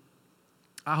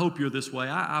 I hope you're this way.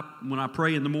 When I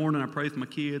pray in the morning, I pray with my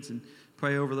kids and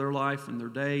pray over their life and their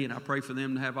day, and I pray for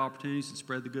them to have opportunities to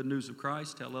spread the good news of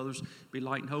Christ, tell others, be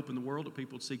light and hope in the world, that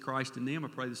people would see Christ in them. I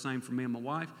pray the same for me and my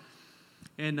wife.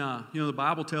 And, the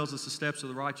Bible tells us the steps of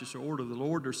the righteous are ordered of the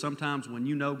Lord. There's sometimes when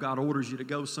you know God orders you to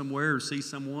go somewhere or see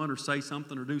someone or say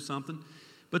something or do something.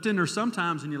 But then there's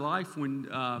sometimes in your life when,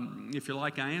 if you're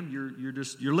like I am,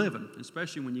 you're living,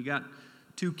 especially when you got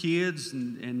 2 kids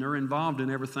and they're involved in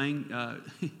everything.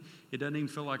 It doesn't even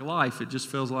feel like life. It just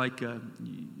feels like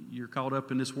you're caught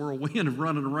up in this whirlwind of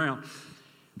running around.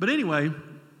 But anyway,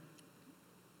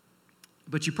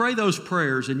 But you pray those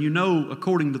prayers, and you know,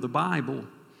 according to the Bible,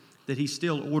 that He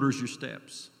still orders your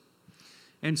steps.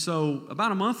 And so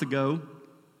about a month ago,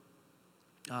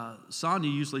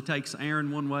 Sonia usually takes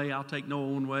Aaron one way, I'll take Noah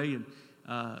one way, and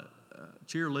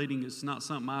cheerleading is not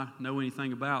something I know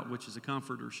anything about, which is a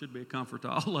comfort, or should be a comfort to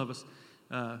all of us.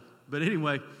 But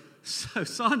anyway, so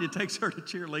Sonia takes her to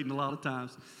cheerleading a lot of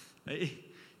times.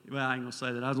 Well, I ain't going to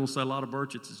say that. I was going to say a lot of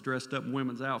Burchett's is dressed up in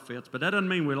women's outfits, but that doesn't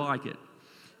mean we like it.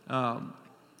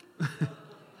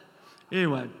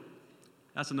 Anyway,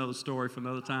 that's another story for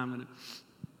another time, and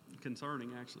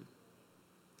concerning, actually.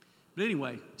 But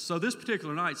anyway, so this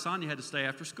particular night, Sonia had to stay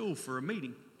after school for a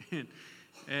meeting.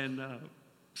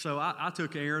 So I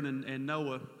took Aaron and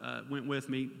Noah went with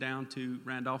me down to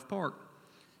Randolph Park.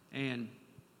 And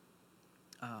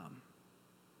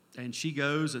she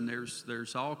goes, and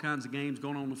there's all kinds of games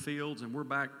going on in the fields, and we're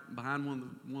back behind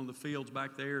one of the fields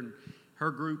back there, and her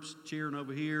group's cheering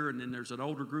over here, and then there's an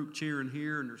older group cheering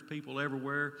here, and there's people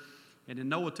everywhere. And then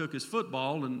Noah took his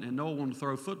football, and Noah wanted to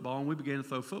throw football, and we began to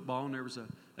throw football, and there was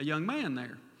a young man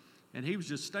there, and he was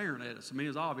just staring at us. I mean, it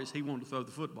was obvious he wanted to throw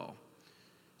the football.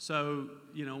 So,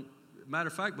 matter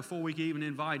of fact, before we could even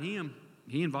invite him,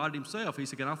 he invited himself. He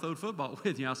said, "Can I throw the football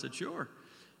with you?" I said, "Sure."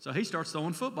 So he starts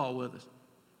throwing football with us.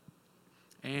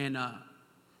 And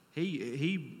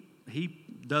he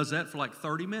does that for like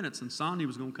 30 minutes, and Sonia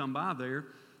was going to come by there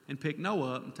and pick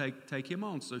Noah up and take him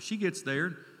on. So she gets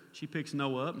there, she picks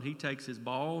Noah up, and he takes his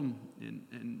ball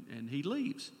and he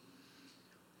leaves.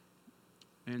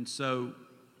 And so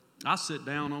I sit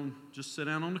down on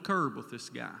the curb with this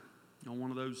guy on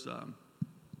one of those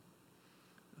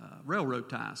railroad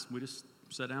ties. We just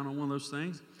sat down on one of those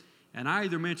things, and I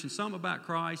either mentioned something about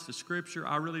Christ, the Scripture.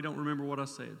 I really don't remember what I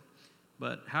said.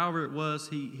 But however it was,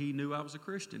 he knew I was a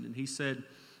Christian, and he said,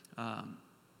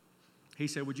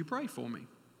 "Would you pray for me?"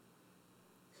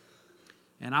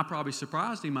 And I probably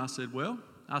surprised him. I said,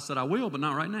 "I will, but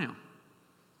not right now."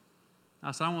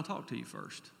 I said, "I want to talk to you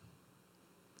first."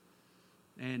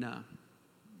 And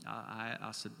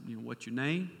I said, "What's your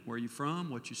name? Where are you from?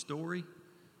 What's your story?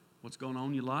 What's going on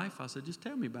in your life?" I said, "Just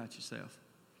tell me about yourself."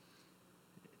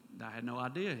 I had no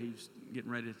idea he was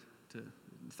getting ready to.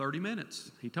 30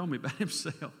 minutes, he told me about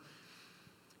himself.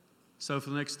 So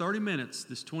for the next 30 minutes,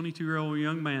 this 22-year-old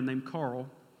young man named Carl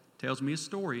tells me his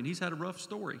story, and he's had a rough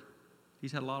story.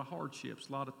 He's had a lot of hardships,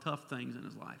 a lot of tough things in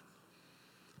his life.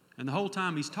 And the whole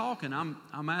time he's talking, I'm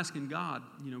asking God,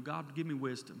 God, give me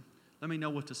wisdom. Let me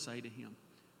know what to say to him.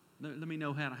 Let me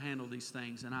know how to handle these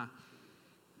things. And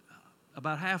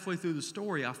about halfway through the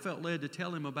story, I felt led to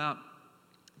tell him about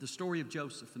the story of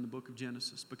Joseph in the book of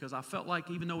Genesis, because I felt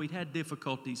like even though he'd had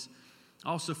difficulties, I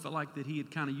also felt like that he had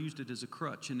kind of used it as a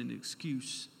crutch and an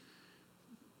excuse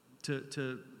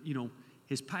to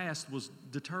his past was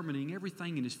determining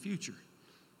everything in his future.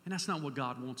 And that's not what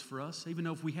God wants for us. Even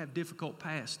though if we have difficult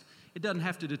past, it doesn't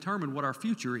have to determine what our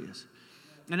future is.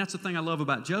 And that's the thing I love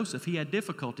about Joseph. He had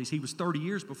difficulties. He was 30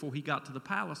 years before he got to the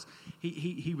palace.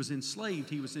 He was enslaved.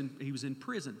 He was in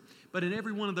prison. But in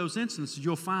every one of those instances,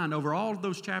 you'll find over all of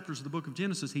those chapters of the book of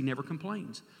Genesis, he never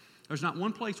complains. There's not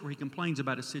one place where he complains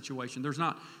about his situation. There's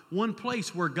not one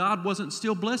place where God wasn't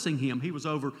still blessing him. He was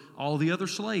over all the other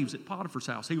slaves at Potiphar's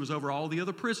house. He was over all the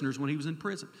other prisoners when he was in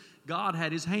prison. God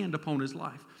had his hand upon his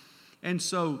life. And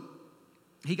so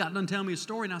he got done telling me a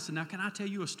story, and I said, "Now, can I tell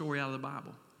you a story out of the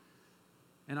Bible?"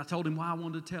 And I told him why I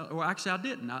wanted to tell, or actually I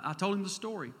didn't. I told him the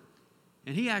story.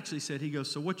 And he actually said,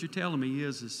 "So what you're telling me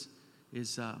is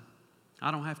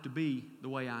I don't have to be the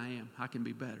way I am. I can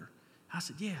be better." I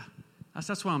said, "Yeah." I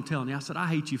said, "That's what I'm telling you." I said, "I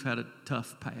hate you've had a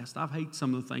tough past. I hate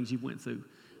some of the things you've went through."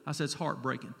 I said, "It's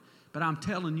heartbreaking. But I'm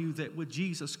telling you that with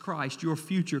Jesus Christ, your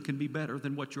future can be better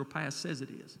than what your past says it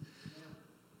is."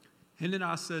 And then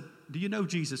I said, "Do you know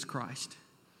Jesus Christ?"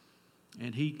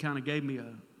 And he kind of gave me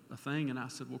a thing, and I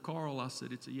said, "Well, Carl," I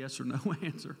said, "it's a yes or no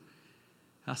answer."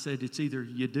 I said, "It's either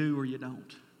you do or you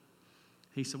don't."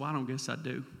 He said, "Well, I don't guess I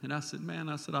do." And I said, "Man,"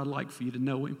 I said, "I'd like for you to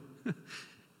know him."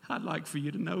 I'd like for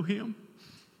you to know him.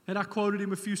 And I quoted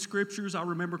him a few scriptures. I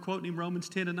remember quoting him Romans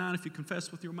 10:9, "If you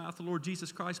confess with your mouth the Lord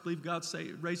Jesus Christ, believe God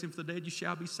raised him from the dead, you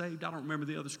shall be saved." I don't remember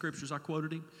the other scriptures I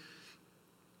quoted him.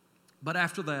 But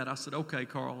after that, I said, "Okay,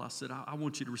 Carl," I said, I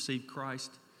want you to receive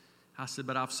Christ." I said,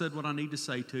 "But I've said what I need to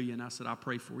say to you," and I said, "I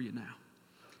pray for you now."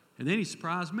 And then he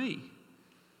surprised me.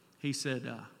 He said,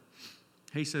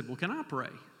 "Well, can I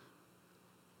pray?"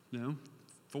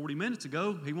 40 minutes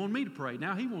ago, he wanted me to pray.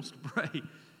 Now he wants to pray.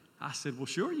 I said, "Well,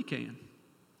 sure you can."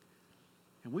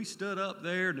 And we stood up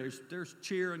there, and there's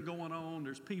cheering going on.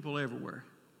 There's people everywhere.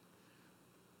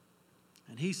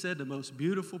 And he said the most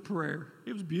beautiful prayer.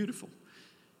 It was beautiful.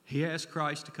 He asked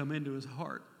Christ to come into his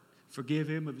heart. forgive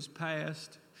him of his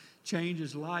past, change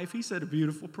his life. He said a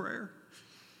beautiful prayer.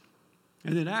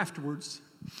 And then afterwards,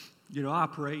 I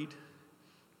prayed.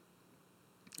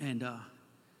 And I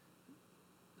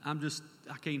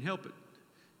can't help it.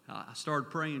 I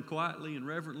started praying quietly and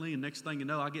reverently, and next thing you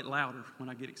know, I get louder when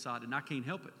I get excited, and I can't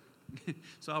help it.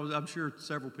 So I'm sure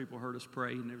several people heard us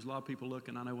pray, and there was a lot of people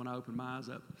looking, I know, when I opened my eyes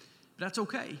up. But that's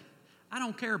okay. I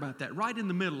don't care about that. Right in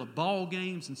the middle of ball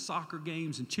games and soccer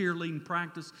games and cheerleading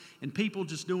practice and people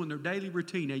just doing their daily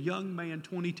routine, a young man,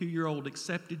 22-year-old,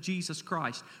 accepted Jesus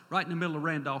Christ right in the middle of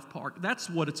Randolph Park. That's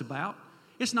what it's about.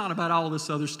 It's not about all this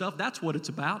other stuff. That's what it's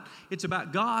about. It's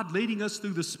about God leading us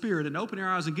through the Spirit and opening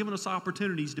our eyes and giving us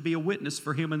opportunities to be a witness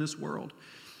for Him in this world.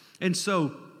 And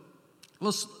so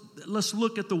let's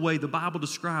look at the way the Bible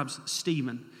describes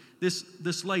Stephen,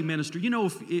 this lay minister.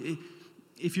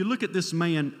 If you look at this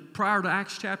man prior to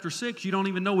Acts chapter 6, you don't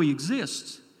even know he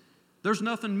exists. There's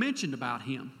nothing mentioned about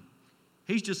him.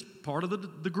 He's just part of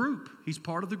the group. He's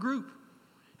part of the group.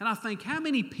 And I think, how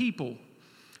many people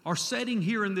are sitting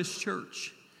here in this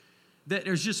church that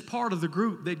is just part of the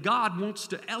group, that God wants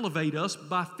to elevate us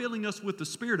by filling us with the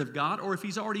Spirit of God, or if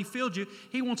He's already filled you,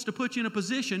 He wants to put you in a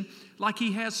position like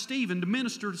He has Stephen to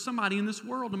minister to somebody in this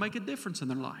world to make a difference in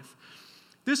their life.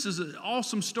 This is an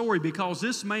awesome story because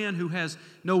this man who has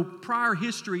no prior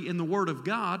history in the Word of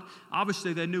God,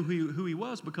 obviously they knew who he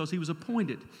was because he was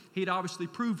appointed. He'd obviously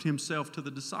proved himself to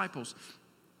the disciples.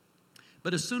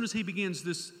 But as soon as he begins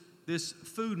this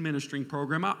food ministering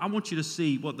program, I want you to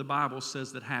see what the Bible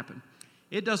says that happened.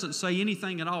 It doesn't say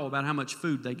anything at all about how much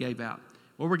food they gave out.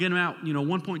 Well, we're giving out,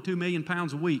 1.2 million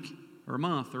pounds a week or a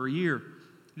month or a year.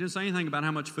 It didn't say anything about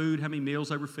how much food, how many meals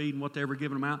they were feeding, what they were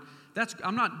giving them out.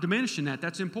 I'm not diminishing that.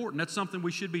 That's important. That's something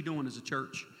we should be doing as a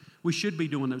church. We should be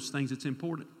doing those things. It's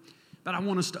important. But I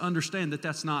want us to understand that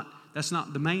that's not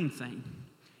the main thing.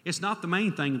 It's not the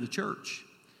main thing of the church.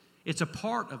 It's a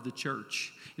part of the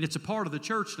church. And it's a part of the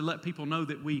church to let people know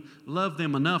that we love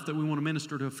them enough that we want to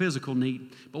minister to a physical need.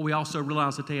 But we also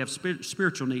realize that they have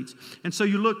spiritual needs. And so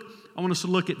I want us to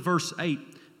look at verse 8.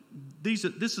 This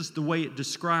is the way it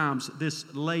describes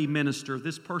this lay minister,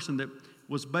 this person that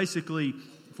was basically,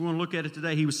 if we want to look at it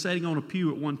today, he was sitting on a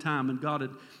pew at one time and God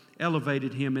had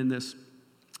elevated him in this.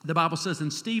 The Bible says,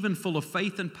 "And Stephen, full of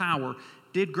faith and power,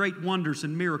 did great wonders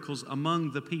and miracles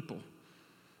among the people."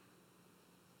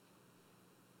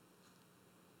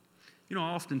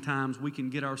 Oftentimes we can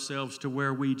get ourselves to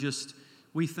where we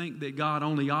think that God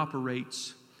only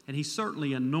operates, and He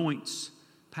certainly anoints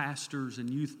pastors and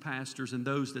youth pastors and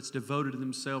those that's devoted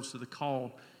themselves to the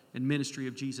call and ministry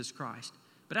of Jesus Christ.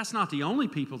 But that's not the only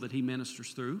people that He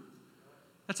ministers through.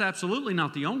 That's absolutely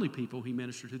not the only people He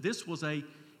ministered to. This was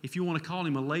if you want to call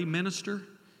him a lay minister,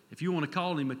 if you want to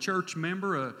call him a church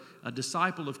member, a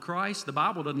disciple of Christ, the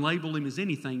Bible doesn't label him as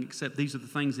anything except these are the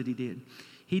things that he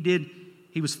did.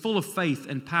 He was full of faith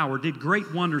and power, did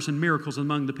great wonders and miracles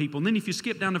among the people. And then if you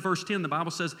skip down to verse 10, the Bible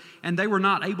says, "And they were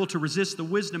not able to resist the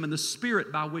wisdom and the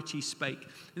spirit by which he spake."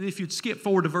 And then if you'd skip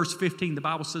forward to verse 15, the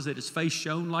Bible says that his face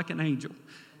shone like an angel.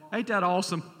 Ain't that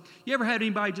awesome? You ever had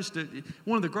anybody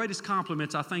one of the greatest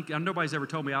compliments, I think, nobody's ever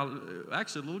told me,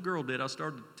 actually a little girl did, I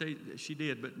started to tell you, she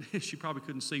did, but she probably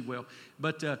couldn't see well.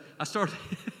 But I started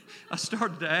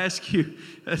to ask you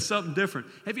something different.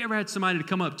 Have you ever had somebody to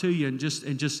come up to you and just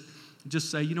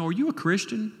say, "Are you a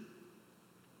Christian?"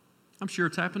 I'm sure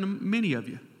it's happened to many of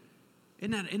you.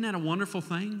 Isn't that a wonderful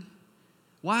thing?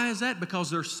 Why is that?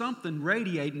 Because there's something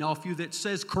radiating off you that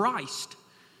says Christ.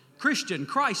 Christian,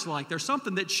 Christ-like. There's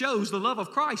something that shows the love of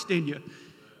Christ in you.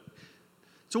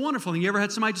 It's a wonderful thing. You ever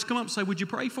had somebody just come up and say, "Would you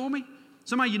pray for me?"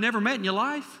 Somebody you never met in your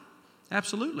life?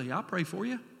 Absolutely, I'll pray for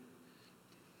you.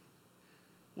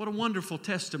 What a wonderful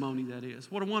testimony that is.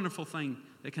 What a wonderful thing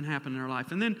that can happen in our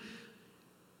life. And then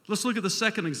let's look at the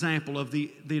second example of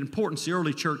the importance the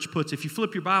early church puts. If you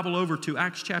flip your Bible over to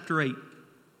Acts chapter 8,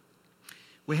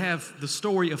 we have the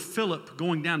story of Philip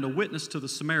going down to witness to the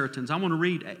Samaritans. I want to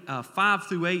read 5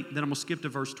 through 8, then I'm going to skip to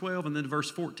verse 12, and then verse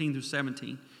 14 through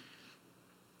 17.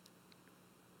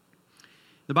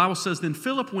 The Bible says, "Then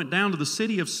Philip went down to the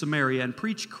city of Samaria and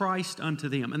preached Christ unto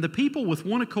them. And the people with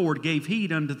one accord gave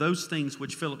heed unto those things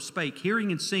which Philip spake,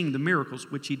 hearing and seeing the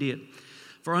miracles which he did.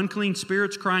 For unclean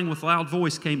spirits, crying with loud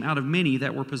voice, came out of many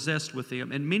that were possessed with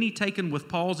them. And many taken with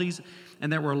palsies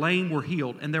and that were lame were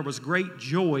healed. And there was great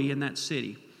joy in that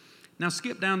city." Now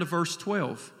skip down to verse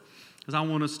 12, because I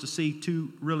want us to see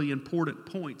two really important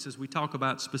points as we talk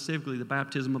about specifically the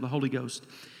baptism of the Holy Ghost.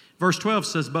 Verse 12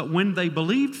 says, "But when they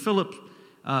believed Philip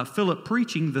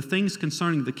preaching the things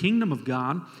concerning the kingdom of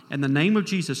God and the name of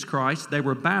Jesus Christ, they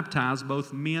were baptized,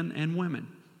 both men and women."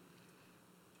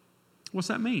 What's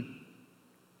that mean?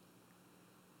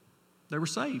 They were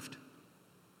saved.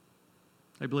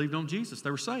 They believed on Jesus.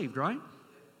 They were saved, right?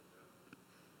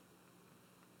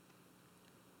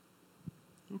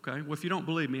 Okay, well, if you don't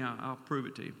believe me, I'll prove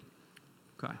it to you.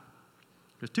 Okay.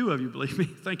 Because two of you believe me.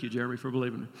 Thank you, Jeremy, for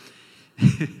believing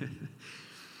me.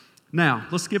 Now,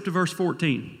 let's skip to verse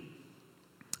 14.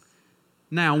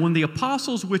 Now, when the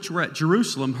apostles which were at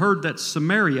Jerusalem heard that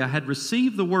Samaria had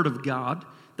received the word of God,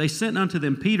 they sent unto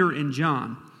them Peter and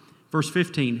John. Verse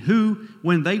 15, who,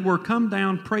 when they were come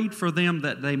down, prayed for them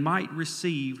that they might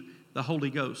receive the Holy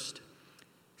Ghost.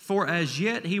 For as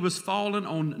yet he was fallen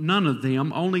on none of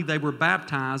them, only they were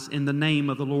baptized in the name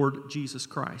of the Lord Jesus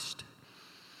Christ.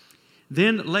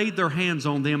 Then laid their hands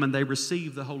on them, and they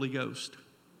received the Holy Ghost.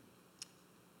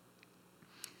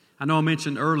 I know I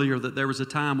mentioned earlier that there was a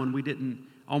time when we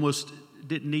almost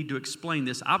didn't need to explain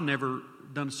this. I've never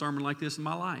done a sermon like this in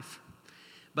my life.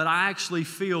 But I actually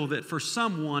feel that for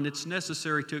someone it's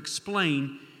necessary to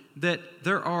explain that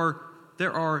there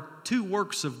are two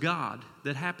works of God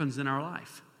that happens in our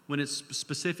life when it's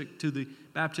specific to the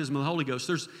baptism of the Holy Ghost.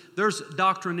 There's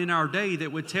doctrine in our day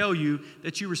that would tell you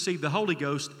that you receive the Holy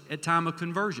Ghost at time of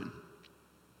conversion.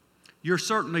 You're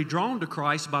certainly drawn to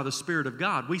Christ by the Spirit of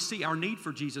God. We see our need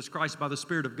for Jesus Christ by the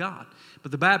Spirit of God.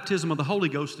 But the baptism of the Holy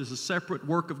Ghost is a separate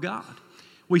work of God.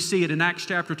 We see it in Acts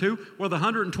chapter 2. Were the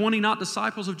 120 not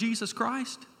disciples of Jesus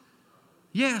Christ?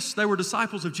 Yes, they were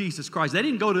disciples of Jesus Christ. They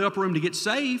didn't go to the upper room to get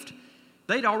saved.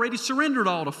 They'd already surrendered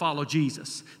all to follow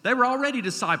Jesus. They were already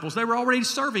disciples. They were already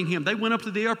serving Him. They went up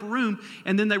to the upper room,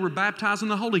 and then they were baptized in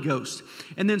the Holy Ghost.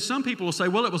 And then some people will say,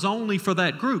 well, it was only for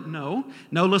that group. No,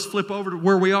 let's flip over to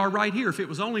where we are right here. If it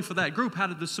was only for that group, how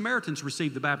did the Samaritans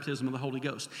receive the baptism of the Holy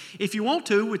Ghost? If you want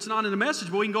to, it's not in the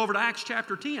message, but we can go over to Acts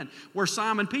chapter 10, where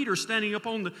Simon Peter is sitting up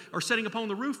on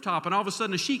the rooftop, and all of a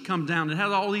sudden a sheet comes down and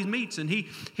has all these meats, and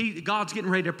God's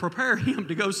getting ready to prepare him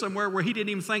to go somewhere where he didn't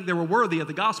even think they were worthy of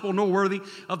the gospel, nor worthy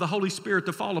of the Holy Spirit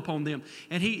to fall upon them.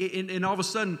 And all of a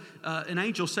sudden, an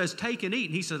angel says, take and eat.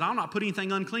 And he says, I'll not put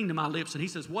anything unclean to my lips. And he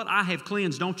says, what I have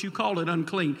cleansed, don't you call it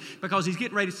unclean. Because he's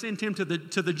getting ready to send him to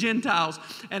the Gentiles.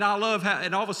 And I love how,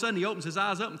 and all of a sudden he opens his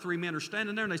eyes up and three men are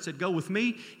standing there and they said, go with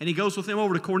me. And he goes with them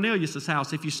over to Cornelius'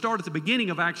 house. If you start at the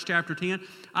beginning of Acts chapter 10,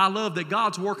 I love that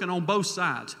God's working on both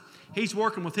sides. He's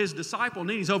working with his disciple, and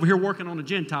then he's over here working on a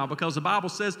Gentile, because the Bible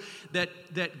says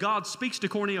that God speaks to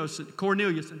Cornelius,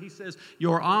 and he says,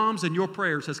 your alms and your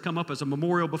prayers has come up as a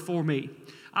memorial before me.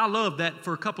 I love that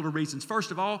for a couple of reasons.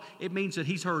 First of all, it means that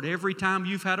He's heard every time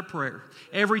you've had a prayer.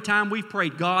 Every time we've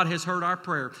prayed, God has heard our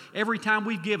prayer. Every time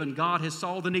we've given, God has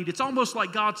saw the need. It's almost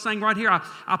like God saying right here,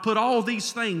 I put all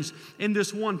these things in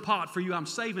this one pot for you. I'm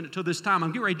saving it till this time.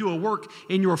 I'm getting ready to do a work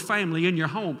in your family, in your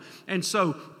home. And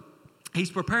so He's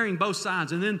preparing both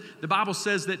sides. And then the Bible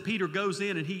says that Peter goes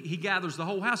in and he gathers the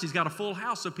whole house. He's got a full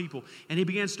house of people, and he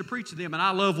begins to preach to them. And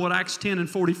I love what Acts 10 and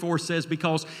 44 says,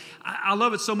 because I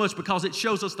love it so much, because it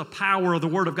shows us the power of the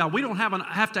Word of God. We don't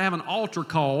have to have an altar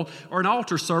call or an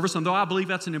altar service, and though I believe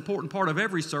that's an important part of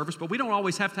every service, but we don't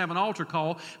always have to have an altar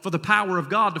call for the power of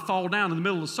God to fall down in the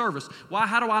middle of the service. Why?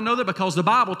 How do I know that? Because the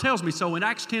Bible tells me so. In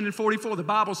Acts 10 and 44, the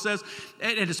Bible says,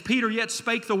 and as Peter yet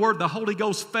spake the word, the Holy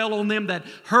Ghost fell on them that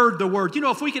heard the word. You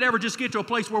know, if we could ever just get to a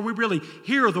place where we really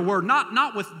hear the word,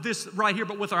 not with this right here,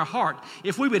 but with our heart.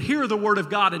 If we would hear the word of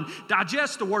God and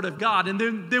digest the word of God, and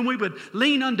then we would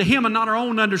lean unto Him and not our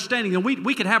own understanding, then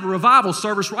we could have a revival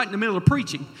service right in the middle of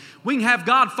preaching. We can have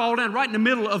God fall down right in the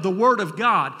middle of the word of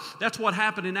God. That's what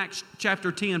happened in Acts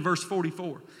chapter 10, verse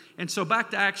 44. And so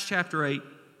back to Acts chapter 8,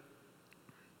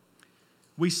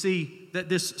 we see that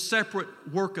this separate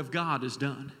work of God is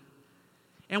done.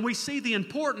 And we see the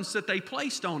importance that they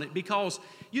placed on it, because,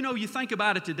 you think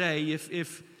about it today,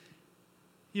 if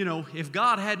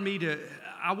God had me to,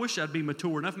 I wish I'd be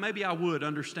mature enough, maybe I would,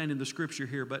 understanding the scripture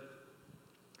here, but,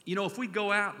 if we'd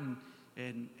go out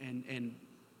and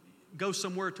go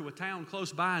somewhere to a town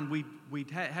close by, and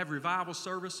we'd have revival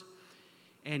service,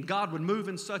 and God would move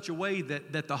in such a way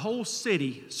that the whole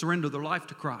city surrendered their life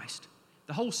to Christ.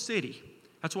 The whole city.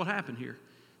 That's what happened here.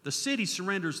 The city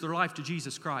surrenders their life to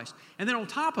Jesus Christ. And then on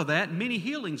top of that, many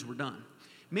healings were done.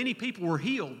 Many people were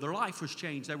healed. Their life was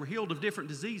changed. They were healed of different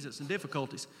diseases and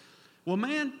difficulties. Well,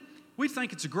 man, we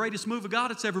think it's the greatest move of God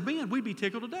it's ever been. We'd be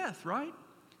tickled to death, right?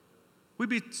 We'd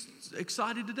be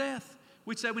excited to death.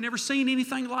 We'd say we've never seen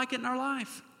anything like it in our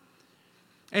life.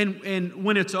 And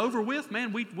when it's over with,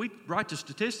 man, we'd write the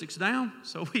statistics down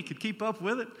so we could keep up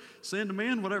with it, send them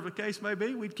in, whatever the case may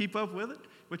be. We'd keep up with it,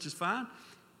 which is fine.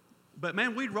 But,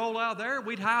 man, we'd roll out there.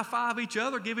 We'd high-five each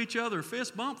other, give each other a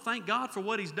fist bump, thank God for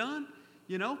what He's done,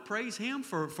 praise Him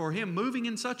for Him moving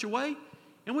in such a way.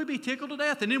 And we'd be tickled to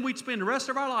death. And then we'd spend the rest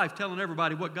of our life telling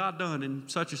everybody what God done in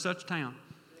such and such town.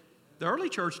 The early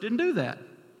church didn't do that.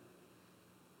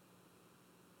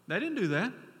 They didn't do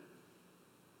that.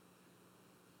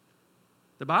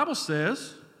 The Bible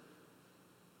says,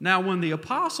 now when the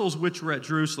apostles which were at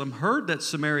Jerusalem heard that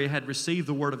Samaria had received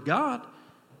the word of God,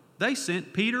 they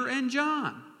sent Peter and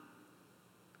John.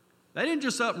 They didn't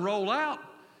just up and roll out.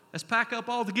 Let's pack up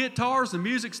all the guitars and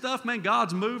music stuff. Man,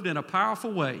 God's moved in a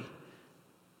powerful way.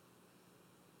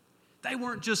 They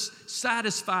weren't just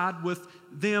satisfied with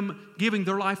them giving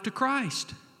their life to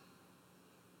Christ.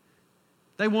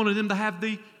 They wanted them to have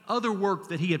the other work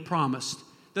that He had promised.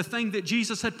 The thing that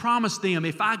Jesus had promised them.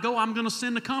 If I go, I'm going to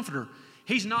send the Comforter.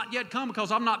 He's not yet come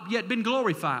because I've not yet been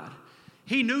glorified.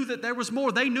 He knew that there was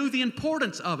more. They knew the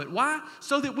importance of it. Why?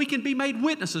 So that we can be made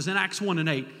witnesses in Acts 1 and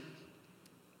 8.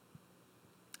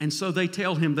 And so they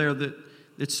tell him there that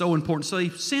it's so important. So they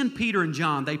send Peter and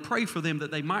John. They pray for them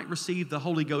that they might receive the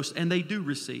Holy Ghost, and they do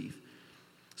receive.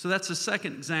 So that's the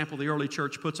second example the early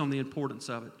church puts on the importance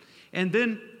of it. And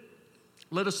then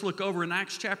let us look over in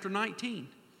Acts chapter 19.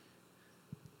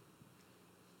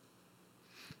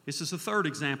 This is the third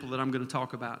example that I'm going to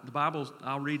talk about. The Bible,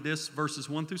 I'll read this, verses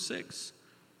 1 through 6.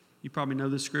 You probably know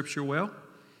this scripture well.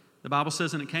 The Bible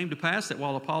says, and it came to pass that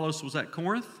while Apollos was at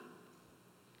Corinth,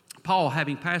 Paul,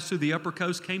 having passed through the upper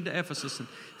coast, came to Ephesus, and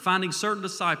finding certain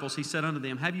disciples, he said unto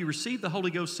them, have you received the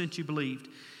Holy Ghost since you believed?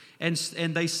 And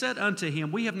they said unto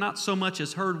him, we have not so much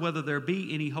as heard whether there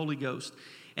be any Holy Ghost.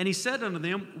 And he said unto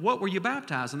them, what were you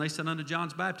baptized? And they said, unto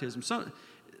John's baptism. So,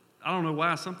 I don't know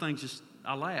why, some things just,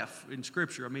 I laugh in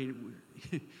Scripture. I mean,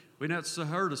 we never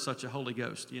heard of such a Holy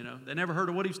Ghost, you know. They never heard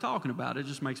of what he was talking about. It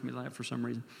just makes me laugh for some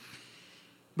reason.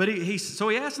 But so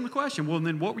he asked them the question, well,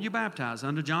 then what were you baptized?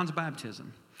 Under John's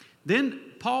baptism. Then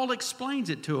Paul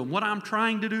explains it to them, what I'm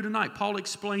trying to do tonight. Paul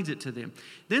explains it to them.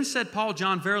 Then said Paul,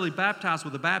 John verily baptized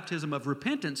with the baptism of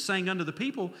repentance, saying unto the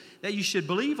people that you should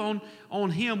believe on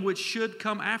him which should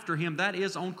come after him, that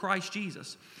is, on Christ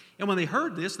Jesus. And when they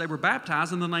heard this, they were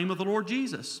baptized in the name of the Lord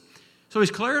Jesus. So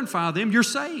he's clarifying them, you're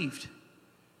saved.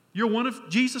 You're one of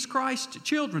Jesus Christ's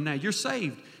children now. You're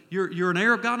saved. You're an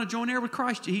heir of God and a joint heir with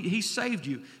Christ. He saved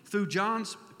you through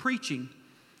John's preaching.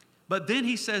 But then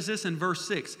he says this in verse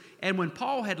 6, and when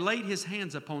Paul had laid his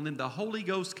hands upon them, the Holy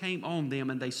Ghost came on them,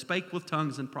 and they spake with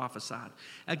tongues and prophesied.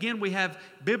 Again, we have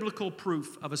biblical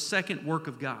proof of a second work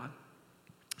of God.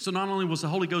 So not only was the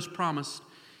Holy Ghost promised,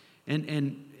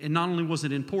 and not only was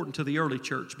it important to the early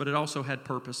church, but it also had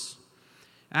purpose.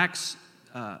 Acts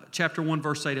chapter 1,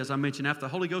 verse 8, as I mentioned, after the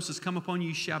Holy Ghost has come upon you,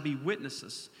 you shall be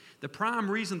witnesses. The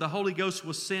prime reason the Holy Ghost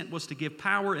was sent was to give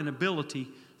power and ability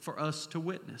for us to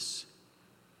witness.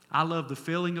 I love the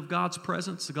feeling of God's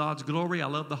presence, God's glory. I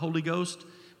love the Holy Ghost,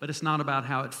 but it's not about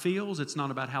how it feels. It's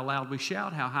not about how loud we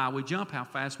shout, how high we jump, how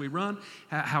fast we run,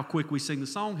 how quick we sing the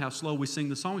song, how slow we sing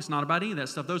the song. It's not about any of that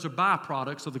stuff. Those are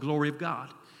byproducts of the glory of God.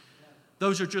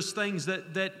 Those are just things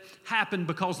that happen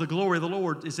because the glory of the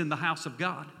Lord is in the house of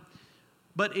God.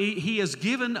 But He has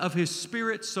given of His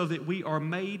Spirit so that we are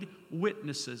made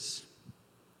witnesses.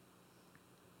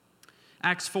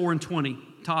 Acts 4 and 20.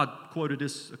 Todd quoted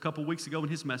this a couple weeks ago in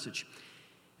his message.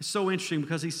 It's so interesting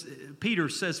because Peter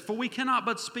says, for we cannot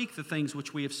but speak the things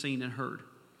which we have seen and heard.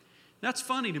 That's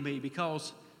funny to me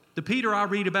because the Peter I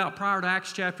read about prior to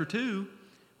Acts chapter 2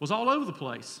 was all over the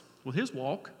place with his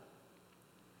walk.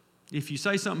 If you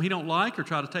say something he don't like or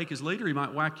try to take his leader, he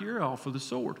might whack your ear off with a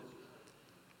sword.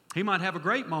 He might have a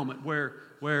great moment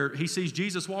where he sees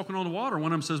Jesus walking on the water.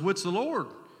 One of them says, "What's the Lord?"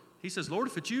 He says, "Lord,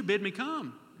 if it's you, bid me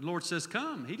come." The Lord says,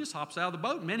 "Come." He just hops out of the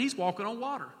boat. Man, he's walking on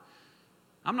water.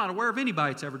 I'm not aware of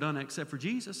anybody that's ever done that except for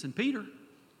Jesus and Peter.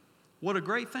 What a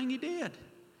great thing he did.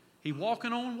 He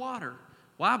walking on water.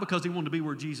 Why? Because he wanted to be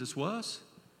where Jesus was.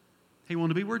 He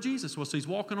wanted to be where Jesus was, so he's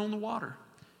walking on the water.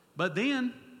 But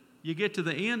then you get to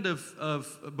the end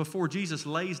of before Jesus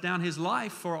lays down his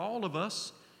life for all of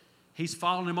us. He's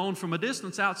following him on from a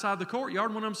distance outside the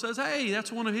courtyard. One of them says, "Hey,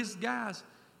 that's one of his guys."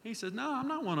 He says, "No, I'm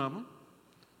not one of them."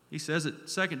 He says it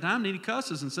second time, then he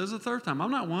cusses and says the third time, "I'm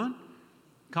not one."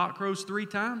 Cock crows 3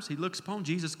 times. He looks upon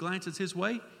Jesus, glances his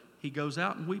way. He goes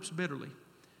out and weeps bitterly.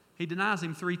 He denies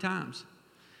him 3 times.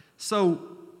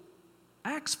 So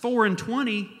Acts 4 and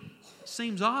 20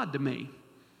 seems odd to me.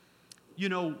 You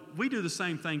know, we do the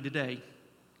same thing today.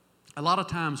 A lot of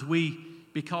times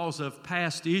because of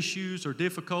past issues or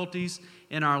difficulties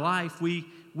in our life, we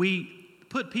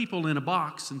put people in a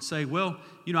box and say, well,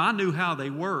 you know, I knew how they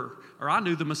were, or I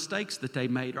knew the mistakes that they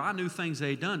made, or I knew things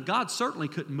they had done. God certainly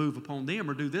couldn't move upon them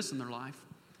or do this in their life.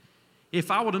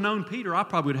 If I would have known Peter, I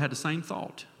probably would have had the same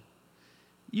thought.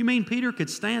 You mean Peter could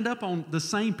stand up on the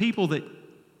same people that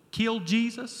killed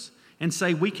Jesus and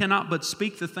say we cannot but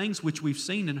speak the things which we've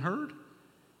seen and heard?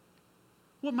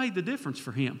 What made the difference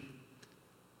for him?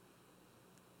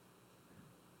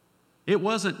 It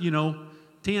wasn't,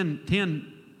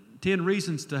 10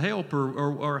 reasons to help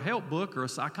or a help book or a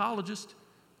psychologist.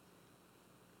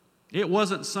 It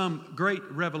wasn't some great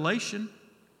revelation.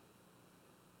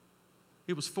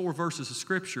 It was 4 verses of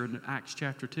Scripture in Acts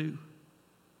chapter 2.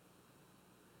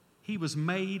 He was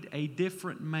made a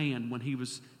different man when he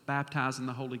was baptized in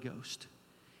the Holy Ghost.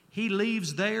 He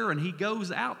leaves there and he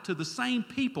goes out to the same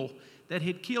people that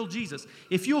had killed Jesus.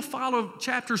 If you'll follow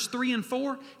chapters 3 and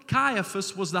 4,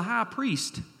 Caiaphas was the high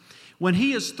priest. When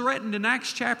he is threatened in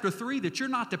Acts chapter 3 that you're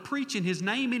not to preach in his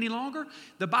name any longer,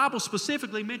 the Bible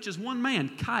specifically mentions one man,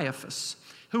 Caiaphas,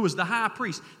 who was the high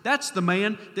priest. That's the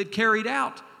man that carried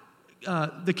out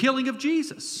the killing of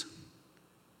Jesus.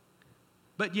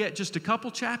 But yet, just a couple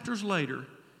chapters later,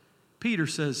 Peter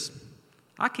says,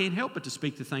 I can't help but to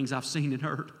speak the things I've seen and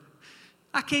heard.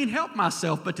 I can't help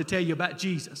myself but to tell you about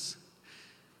Jesus.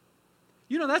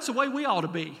 That's the way we ought to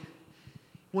be.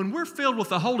 When we're filled with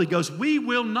the Holy Ghost, we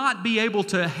will not be able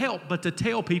to help but to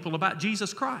tell people about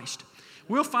Jesus Christ.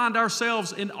 We'll find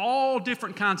ourselves in all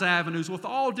different kinds of avenues with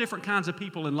all different kinds of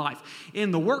people in life.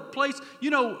 In the workplace,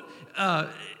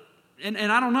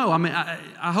 and I don't know. I mean,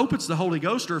 I hope it's the Holy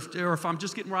Ghost, or if I'm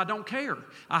just getting where I don't care.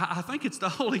 I think it's the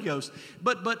Holy Ghost.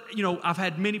 But I've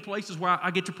had many places where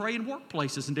I get to pray in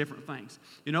workplaces and different things.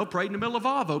 Pray in the middle of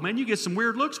Volvo. Man, you get some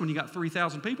weird looks when you got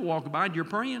 3,000 people walking by and you're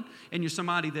praying, and you're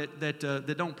somebody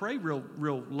that don't pray real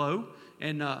low.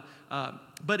 And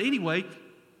but anyway.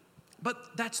 But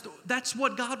that's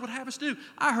what God would have us do.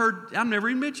 I've never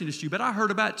even mentioned this to you, but I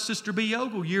heard about Sister B.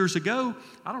 Ogle years ago.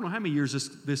 I don't know how many years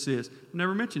this is. I've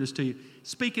never mentioned this to you.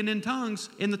 Speaking in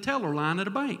tongues in the teller line at a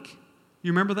bank.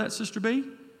 You remember that, Sister B?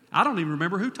 I don't even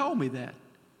remember who told me that.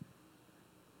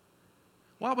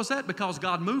 Why was that? Because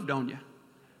God moved on you.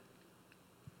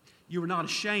 You were not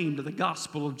ashamed of the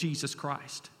gospel of Jesus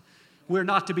Christ. We're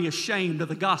not to be ashamed of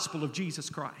the gospel of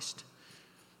Jesus Christ.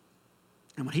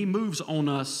 And when he moves on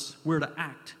us, we're to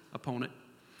act upon it.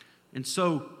 And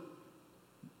so,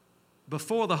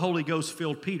 before the Holy Ghost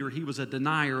filled Peter, he was a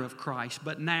denier of Christ.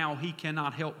 But now he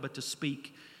cannot help but to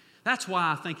speak. That's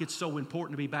why I think it's so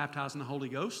important to be baptized in the Holy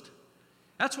Ghost.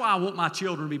 That's why I want my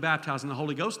children to be baptized in the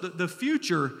Holy Ghost. The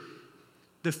future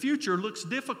looks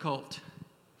difficult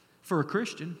for a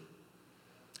Christian.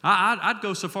 I'd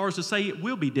go so far as to say it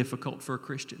will be difficult for a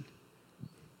Christian.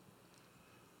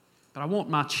 But I want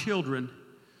my children,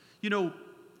 if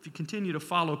you continue to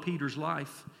follow Peter's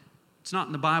life, it's not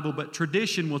in the Bible, but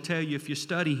tradition will tell you if you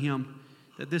study him,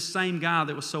 that this same guy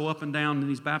that was so up and down and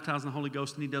he's baptized in the Holy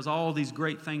Ghost and he does all these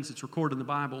great things that's recorded in the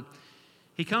Bible,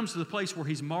 he comes to the place where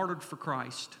he's martyred for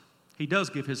Christ. He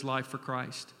does give his life for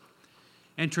Christ.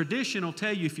 And tradition will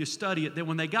tell you if you study it that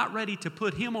when they got ready to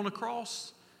put him on a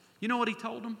cross, you know what he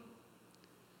told them?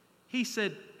 He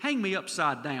said, hang me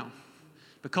upside down,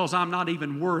 because I'm not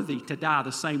even worthy to die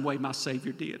the same way my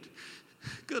Savior did.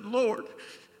 Good Lord.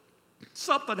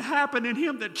 Something happened in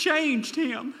him that changed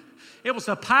him. It was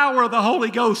the power of the Holy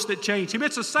Ghost that changed him.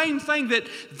 It's the same thing that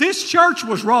this church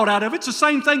was wrought out of. It's the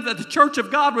same thing that the Church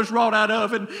of God was wrought out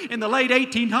of in the late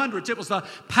 1800s. It was the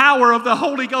power of the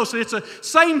Holy Ghost. It's the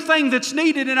same thing that's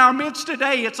needed in our midst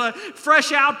today. It's a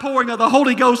fresh outpouring of the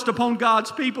Holy Ghost upon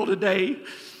God's people today.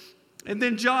 And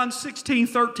then John 16,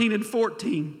 13, and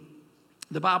 14.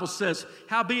 The Bible says,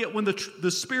 howbeit when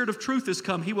the Spirit of truth is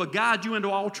come, he will guide you into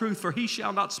all truth, for he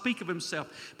shall not speak of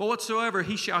himself. But whatsoever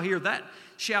he shall hear, that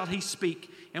shall he speak,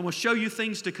 and will show you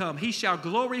things to come. He shall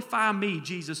glorify me,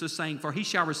 Jesus is saying, for he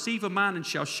shall receive of mine and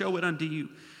shall show it unto you.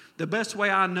 The best way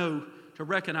I know to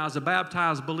recognize a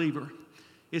baptized believer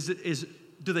is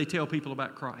do they tell people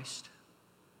about Christ?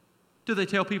 Do they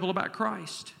tell people about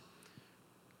Christ?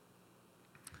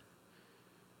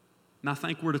 And I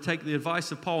think we're to take the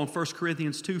advice of Paul in 1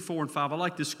 Corinthians 2, 4, and 5. I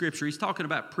like this scripture. He's talking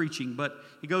about preaching, but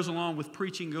he goes along with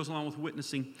preaching, goes along with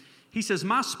witnessing. He says,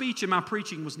 my speech and my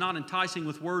preaching was not enticing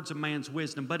with words of man's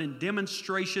wisdom, but in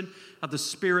demonstration of the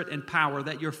Spirit and power,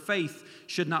 that your faith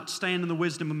should not stand in the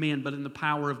wisdom of men, but in the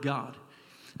power of God.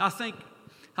 I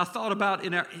thought about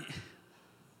in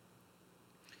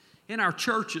our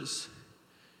churches,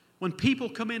 when people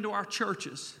come into our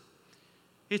churches,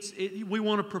 we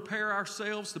want to prepare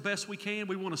ourselves the best we can.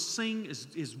 We want to sing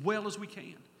as well as we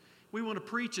can. We want to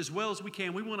preach as well as we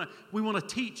can. We want to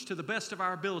teach to the best of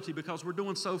our ability, because we're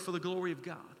doing so for the glory of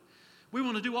God. We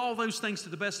want to do all those things to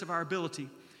the best of our ability.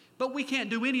 But we can't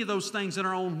do any of those things in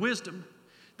our own wisdom.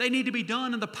 They need to be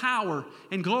done in the power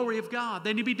and glory of God.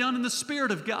 They need to be done in the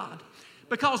Spirit of God.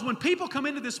 Because when people come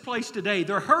into this place today,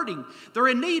 they're hurting. They're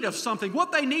in need of something.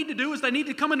 What they need to do is they need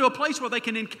to come into a place where they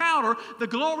can encounter the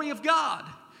glory of God.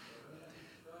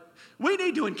 We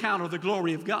need to encounter the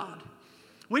glory of God.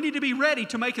 We need to be ready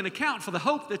to make an account for the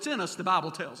hope that's in us, the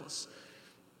Bible tells us.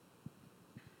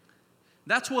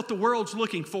 That's what the world's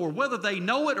looking for, whether they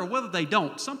know it or whether they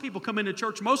don't. Some people come into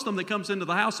church, most of them that comes into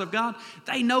the house of God,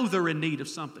 they know they're in need of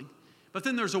something. But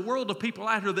then there's a world of people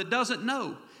out here that doesn't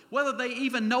know. Whether they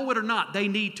even know it or not, they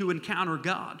need to encounter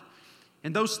God.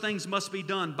 And those things must be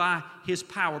done by His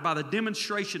power, by the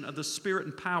demonstration of the Spirit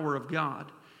and power of God.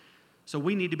 So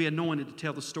we need to be anointed to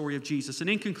tell the story of Jesus. And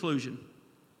in conclusion,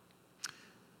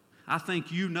 I think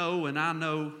you know and I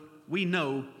know, we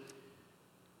know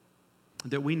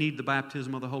that we need the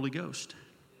baptism of the Holy Ghost.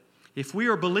 If we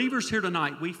are believers here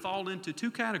tonight, we fall into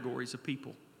two categories of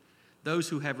people. Those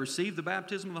who have received the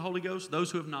baptism of the Holy Ghost,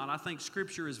 those who have not. I think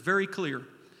Scripture is very clear.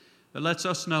 That lets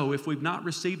us know if we've not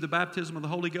received the baptism of the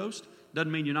Holy Ghost, doesn't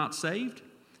mean you're not saved,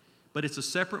 but it's a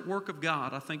separate work of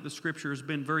God. I think the Scripture has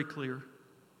been very clear.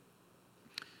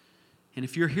 And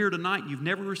if you're here tonight and you've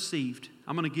never received,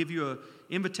 I'm going to give you an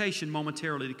invitation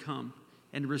momentarily to come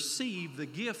and receive the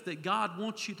gift that God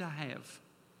wants you to have.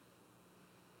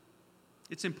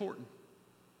 It's important.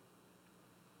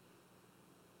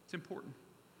 It's important.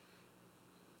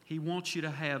 He wants you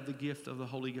to have the gift of the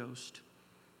Holy Ghost.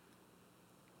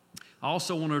 I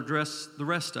also want to address the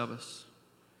rest of us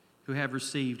who have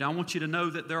received. I want you to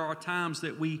know that there are times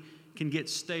that we can get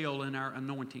stale in our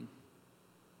anointing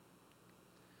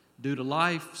due to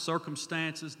life,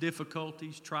 circumstances,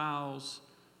 difficulties, trials,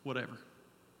 whatever.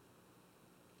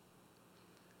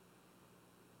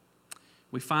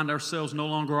 We find ourselves no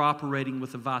longer operating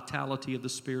with the vitality of the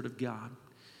Spirit of God.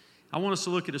 I want us to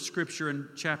look at a scripture in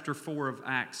chapter 4 of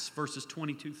Acts, verses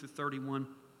 22 through 31.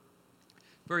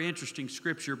 Very interesting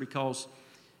scripture because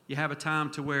you have a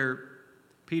time to where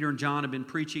Peter and John have been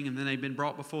preaching and then they've been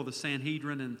brought before the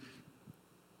Sanhedrin, and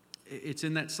it's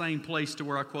in that same place to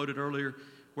where I quoted earlier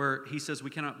where he says we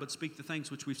cannot but speak the things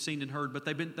which we've seen and heard, but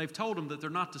they've told them that they're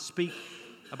not to speak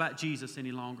about Jesus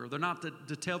any longer. They're not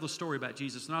to tell the story about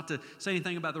Jesus, not to say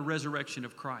anything about the resurrection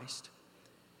of Christ.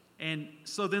 And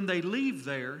so then they leave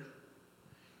there,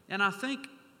 and I think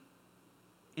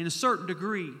in a certain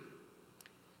degree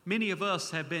many of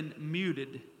us have been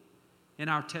muted in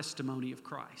our testimony of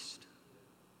Christ.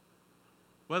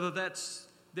 Whether that's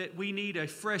that we need a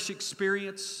fresh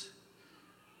experience,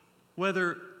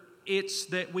 whether it's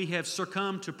that we have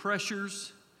succumbed to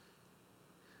pressures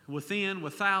within,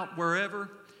 without,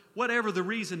 wherever, whatever the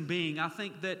reason being, I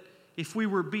think that if we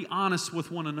were to be honest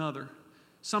with one another,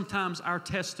 sometimes our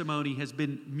testimony has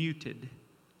been muted.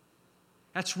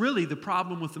 That's really the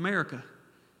problem with America.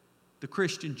 The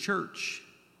Christian church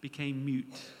became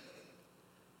mute.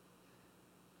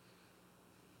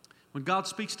 When God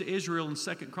speaks to Israel in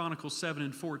 2 Chronicles 7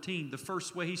 and 14, the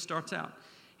first way He starts out,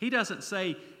 He doesn't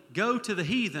say, go to the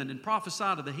heathen and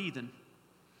prophesy to the heathen.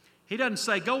 He doesn't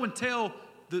say, go and tell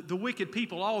the wicked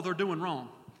people all they're doing wrong.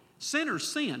 Sinners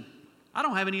sin. I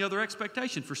don't have any other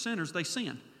expectation for sinners. They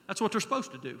sin. That's what they're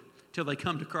supposed to do till they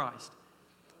come to Christ.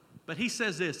 But He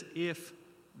says this, if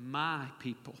my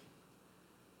people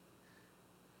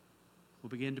will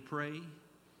begin to pray,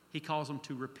 He calls them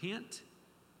to repent.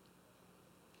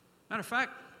 Matter of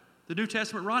fact, the New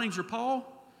Testament writings of Paul,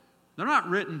 they're not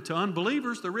written to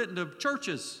unbelievers, they're written to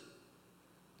churches.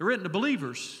 They're written to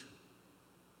believers.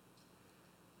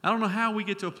 I don't know how we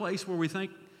get to a place where we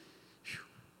think,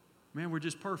 man, we're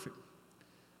just perfect.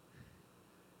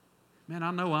 Man,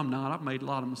 I know I'm not. I've made a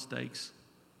lot of mistakes.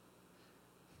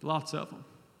 Lots of them.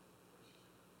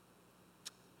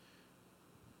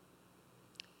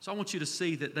 So I want you to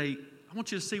see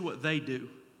what they do.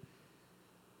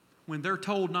 When they're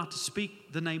told not to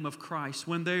speak the name of Christ,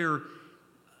 when they're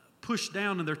pushed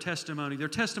down in their testimony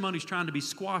is trying to be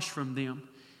squashed from them,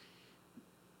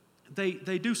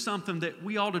 they do something that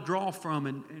we ought to draw from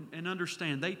and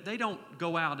understand. They don't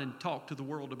go out and talk to the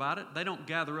world about it. They don't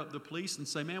gather up the police and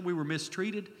say, man, we were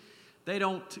mistreated. They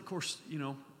don't, of course,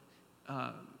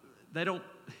 they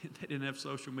didn't have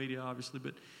social media, obviously,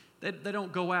 but they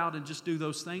don't go out and just do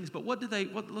those things. But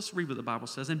let's read what the Bible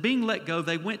says. And being let go,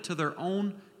 they went to their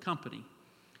own company.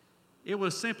 It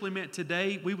was simply meant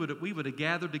today we would have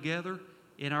gathered together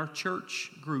in our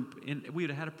church group, and we would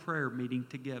have had a prayer meeting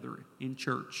together in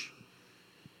church.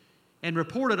 And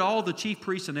reported all the chief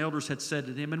priests and elders had said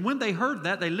to them. And when they heard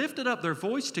that, they lifted up their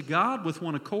voice to God with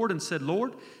one accord and said,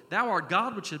 Lord, Thou art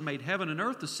God which has made heaven and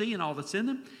earth, the sea and all that's in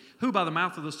them, who by the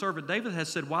mouth of the servant David has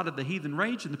said, why did the heathen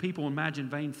rage and the people imagine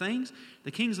vain things?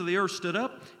 The kings of the earth stood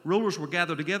up, rulers were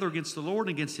gathered together against the Lord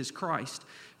and against His Christ.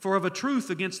 For of a truth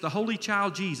against the holy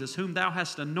child Jesus, whom thou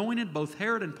hast anointed, both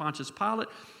Herod and Pontius Pilate,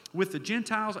 with the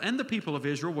Gentiles and the people of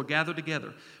Israel, will gather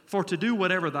together, for to do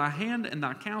whatever thy hand and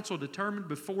thy counsel determined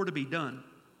before to be done.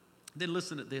 Then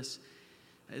listen to this.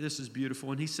 This is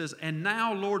beautiful. And he says, And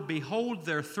now, Lord, behold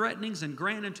their threatenings, and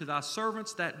grant unto thy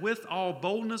servants that with all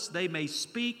boldness they may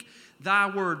speak thy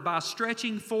word by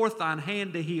stretching forth thine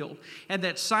hand to heal, and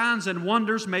that signs and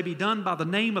wonders may be done by the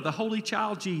name of the holy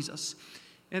child Jesus.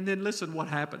 And then listen what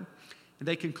happened. And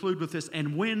they conclude with this,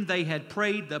 And when they had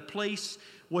prayed, the place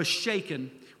was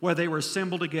shaken where they were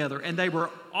assembled together, and they were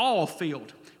all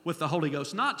filled with the Holy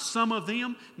Ghost. Not some of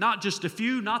them, not just a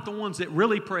few, not the ones that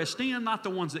really pressed in, not the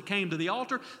ones that came to the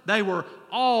altar. They were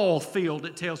all filled,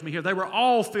 it tells me here. They were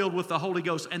all filled with the Holy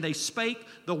Ghost, and they spake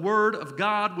the word of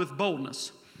God with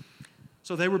boldness.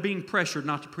 So they were being pressured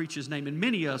not to preach His name. And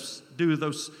many of us, due to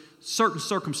those certain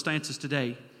circumstances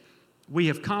today, we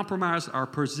have compromised our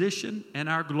position and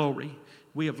our glory.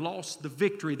 We have lost the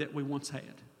victory that we once had.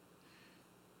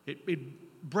 It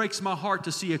breaks my heart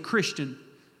to see a Christian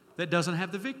that doesn't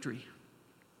have the victory.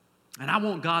 And I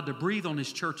want God to breathe on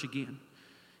His church again.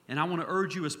 And I want to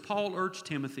urge you, as Paul urged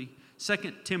Timothy,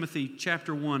 2 Timothy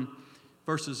chapter 1,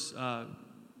 verses,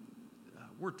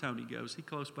 where'd Tony go? Is he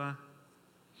close by?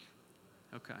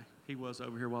 Okay, he was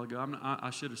over here a while ago. I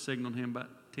should have signaled him about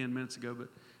 10 minutes ago, but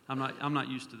I'm not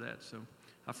used to that, so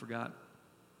I forgot.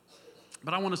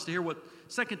 But I want us to hear what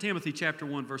 2 Timothy chapter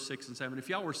 1, verse 6 and 7. If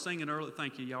y'all were singing earlier,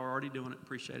 thank you. Y'all are already doing it.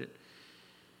 Appreciate it.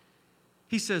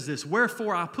 He says this,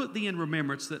 Wherefore I put thee in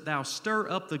remembrance that thou stir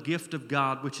up the gift of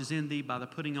God which is in thee by the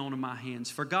putting on of my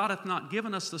hands. For God hath not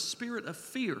given us the spirit of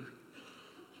fear.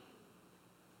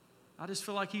 I just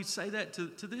feel like he'd say that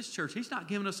to this church. He's not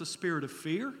giving us a spirit of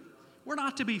fear. We're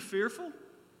not to be fearful.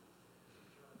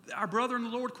 Our brother in the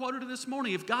Lord quoted it this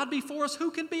morning, If God be for us,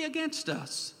 who can be against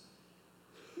us?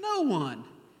 No one.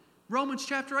 Romans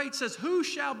chapter 8 says, Who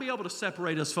shall be able to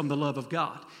separate us from the love of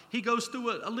God? He goes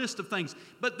through a list of things.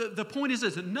 But the point is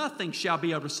that nothing shall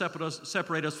be able to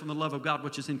separate us from the love of God,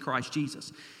 which is in Christ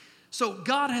Jesus. So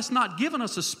God has not given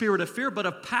us a spirit of fear, but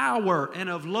of power and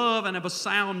of love and of a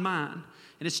sound mind.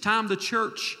 And it's time the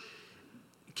church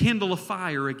kindle a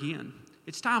fire again.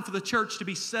 It's time for the church to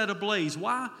be set ablaze.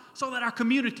 Why? So that our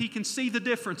community can see the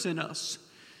difference in us.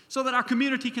 So that our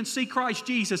community can see Christ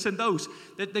Jesus in those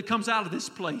that comes out of this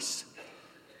place.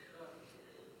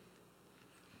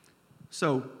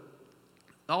 So,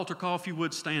 the altar call, if you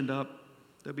would stand up.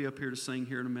 They'll be up here to sing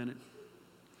here in a minute.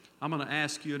 I'm going to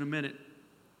ask you in a minute,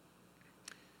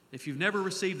 if you've never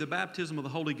received the baptism of the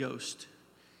Holy Ghost,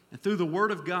 and through the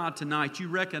Word of God tonight, you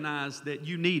recognize that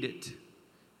you need it.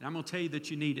 And I'm going to tell you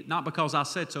that you need it, not because I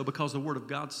said so, because the Word of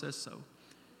God says so.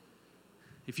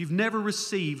 If you've never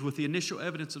received with the initial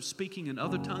evidence of speaking in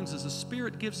other tongues as the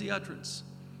Spirit gives the utterance,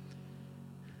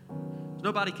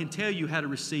 nobody can tell you how to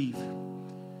receive.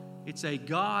 It's a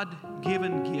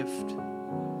God-given gift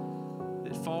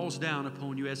that falls down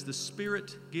upon you as the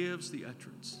Spirit gives the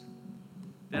utterance.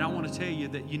 And I want to tell you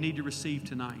that you need to receive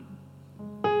tonight.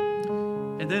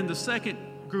 And then the second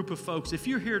group of folks, if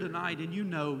you're here tonight and you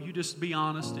know, you just be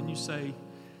honest and you say,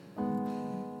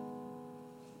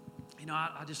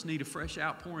 I just need a fresh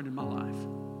outpouring in my life.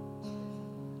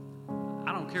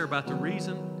 I don't care about the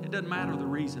reason. It doesn't matter the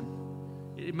reason.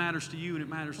 It matters to you and it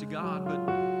matters to God.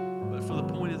 But for the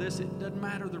point of this, it doesn't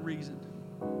matter the reason.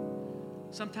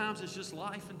 Sometimes it's just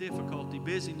life and difficulty,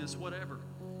 busyness, whatever.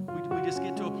 We just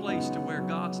get to a place to where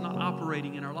God's not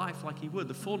operating in our life like He would.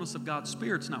 The fullness of God's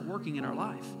Spirit's not working in our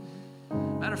life.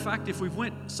 Matter of fact, if we've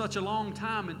went such a long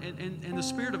time and the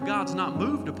Spirit of God's not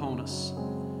moved upon us,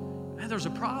 man, there's a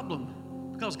problem.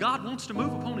 Because God wants to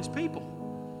move upon His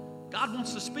people. God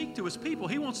wants to speak to His people.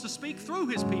 He wants to speak through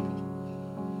His people.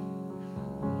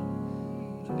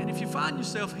 And if you find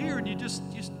yourself here and you just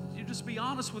be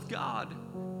honest with God,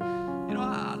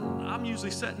 I'm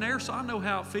usually sitting there, so I know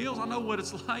how it feels. I know what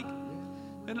it's like.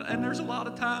 And there's a lot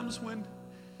of times when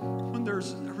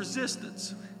there's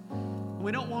resistance.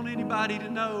 We don't want anybody to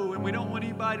know, and we don't want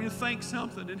anybody to think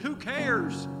something. And who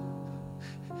cares?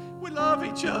 We love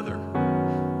each other.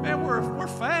 Man, we're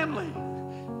family.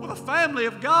 We're the family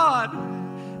of God.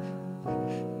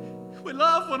 We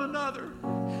love one another.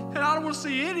 And I don't want to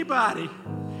see anybody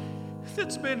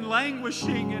that's been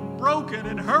languishing and broken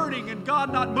and hurting and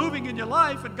God not moving in your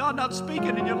life and God not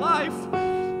speaking in your life.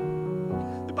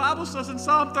 The Bible says in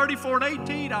Psalm 34 and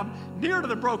 18, I'm near to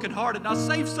the brokenhearted, and I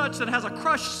save such that has a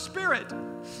crushed spirit.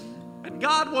 And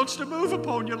God wants to move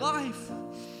upon your life.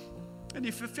 And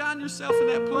if you find yourself in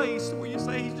that place where you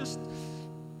say,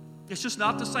 it's just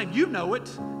not the same. You know it.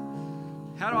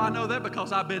 How do I know that?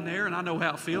 Because I've been there and I know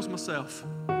how it feels myself.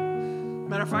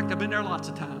 Matter of fact, I've been there lots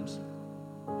of times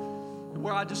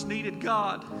where I just needed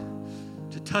God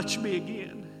to touch me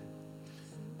again.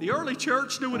 The early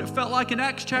church knew what it felt like in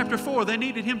Acts chapter 4. They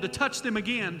needed Him to touch them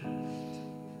again.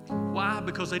 Why?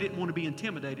 Because they didn't want to be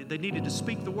intimidated. They needed to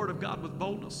speak the Word of God with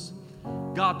boldness.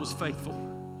 God was faithful.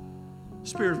 The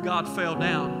Spirit of God fell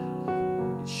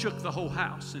down. It shook the whole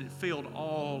house, and it filled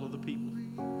all of the people.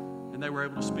 And they were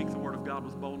able to speak the Word of God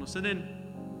with boldness. And then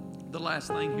the last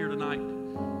thing here tonight,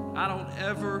 I don't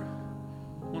ever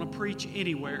want to preach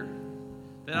anywhere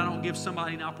that I don't give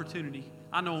somebody an opportunity.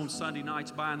 I know on Sunday nights,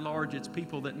 by and large, it's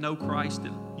people that know Christ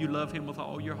and you love Him with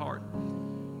all your heart.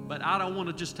 But I don't want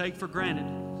to just take for granted,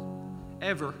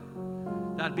 ever,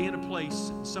 that I'd be in a place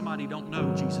and somebody don't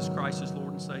know Jesus Christ as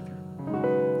Lord and Savior.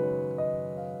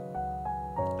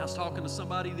 I was talking to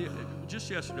somebody just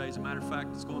yesterday, as a matter of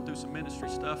fact, that's going through some ministry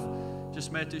stuff.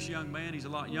 Just met this young man. He's a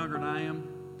lot younger than I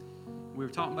am. We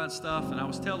were talking about stuff, and I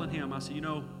was telling him, I said,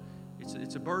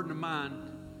 it's a burden of mine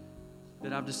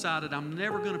that I've decided I'm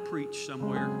never going to preach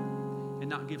somewhere and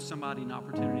not give somebody an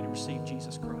opportunity to receive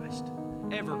Jesus Christ.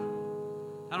 Ever.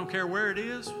 I don't care where it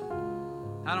is.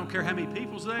 I don't care how many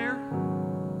people's there.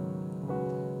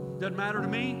 Doesn't matter to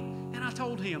me. And I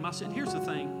told him, I said, here's the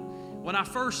thing. When I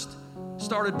first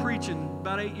started preaching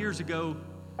about 8 years ago,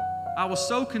 I was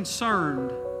so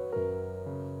concerned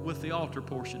with the altar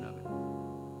portion of it.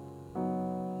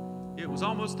 It was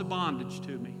almost a bondage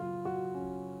to me.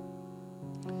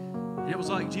 And it was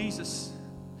like Jesus,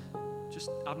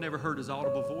 I've never heard His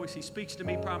audible voice. He speaks to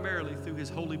me primarily through His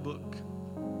holy book.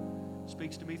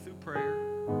 Speaks to me through prayer.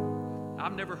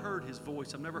 I've never heard His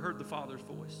voice. I've never heard the Father's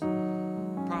voice.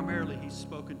 Primarily, He's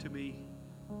spoken to me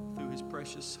through His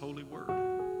precious holy word.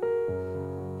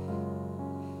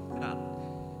 And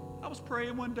I was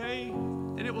praying one day,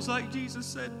 and it was like Jesus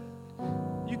said,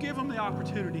 you give them the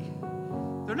opportunity.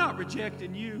 They're not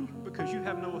rejecting you because you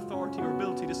have no authority or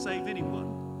ability to save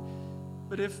anyone.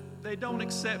 But if they don't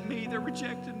accept me, they're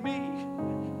rejecting me.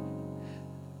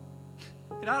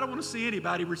 And I don't want to see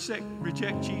anybody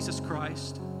reject Jesus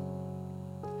Christ.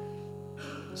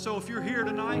 So if you're here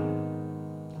tonight,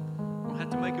 you don't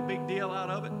have to make a big deal out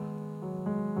of it.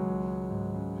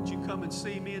 But you come and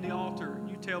see me in the altar, and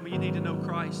you tell me you need to know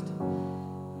Christ.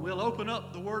 We'll open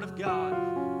up the Word of God,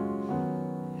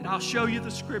 and I'll show you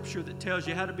the Scripture that tells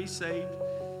you how to be saved.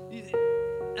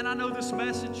 And I know this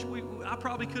message, I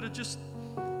probably could have just,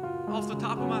 off the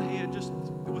top of my head, just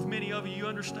with many of you, you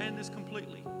understand this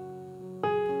completely.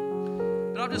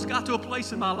 But I've just got to a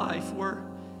place in my life where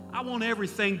I want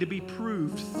everything to be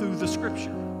proved through the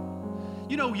Scripture.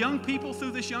 You know, young people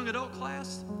through this young adult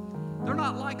class, they're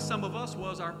not like some of us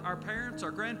was, our parents,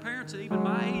 our grandparents, and even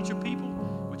my age of people,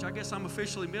 which I guess I'm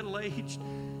officially middle-aged.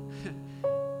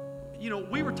 You know,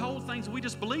 we were told things and we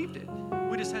just believed it.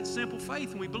 We just had simple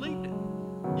faith and we believed it.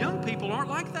 Young people aren't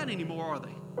like that anymore, are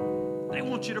they? They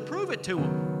want you to prove it to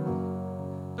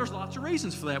them. There's lots of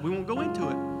reasons for that. We won't go into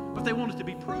it. But they want it to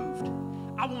be proved.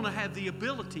 I want to have the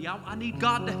ability. I need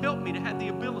God to help me to have the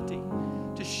ability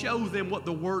to show them what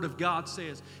the Word of God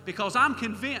says. Because I'm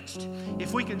convinced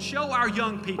if we can show our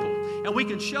young people and we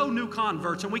can show new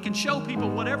converts and we can show people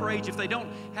whatever age, if they don't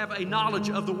have a knowledge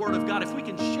of the Word of God, if we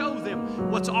can show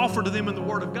them what's offered to them in the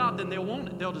Word of God, then they'll want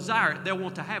it. They'll desire it. They'll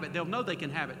want to have it. They'll know they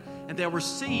can have it. And they'll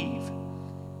receive.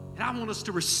 And I want us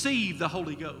to receive the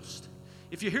Holy Ghost.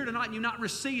 If you're here tonight and you've not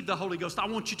received the Holy Ghost, I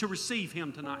want you to receive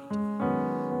Him tonight.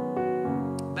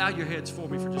 Bow your heads for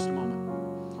me for just a moment.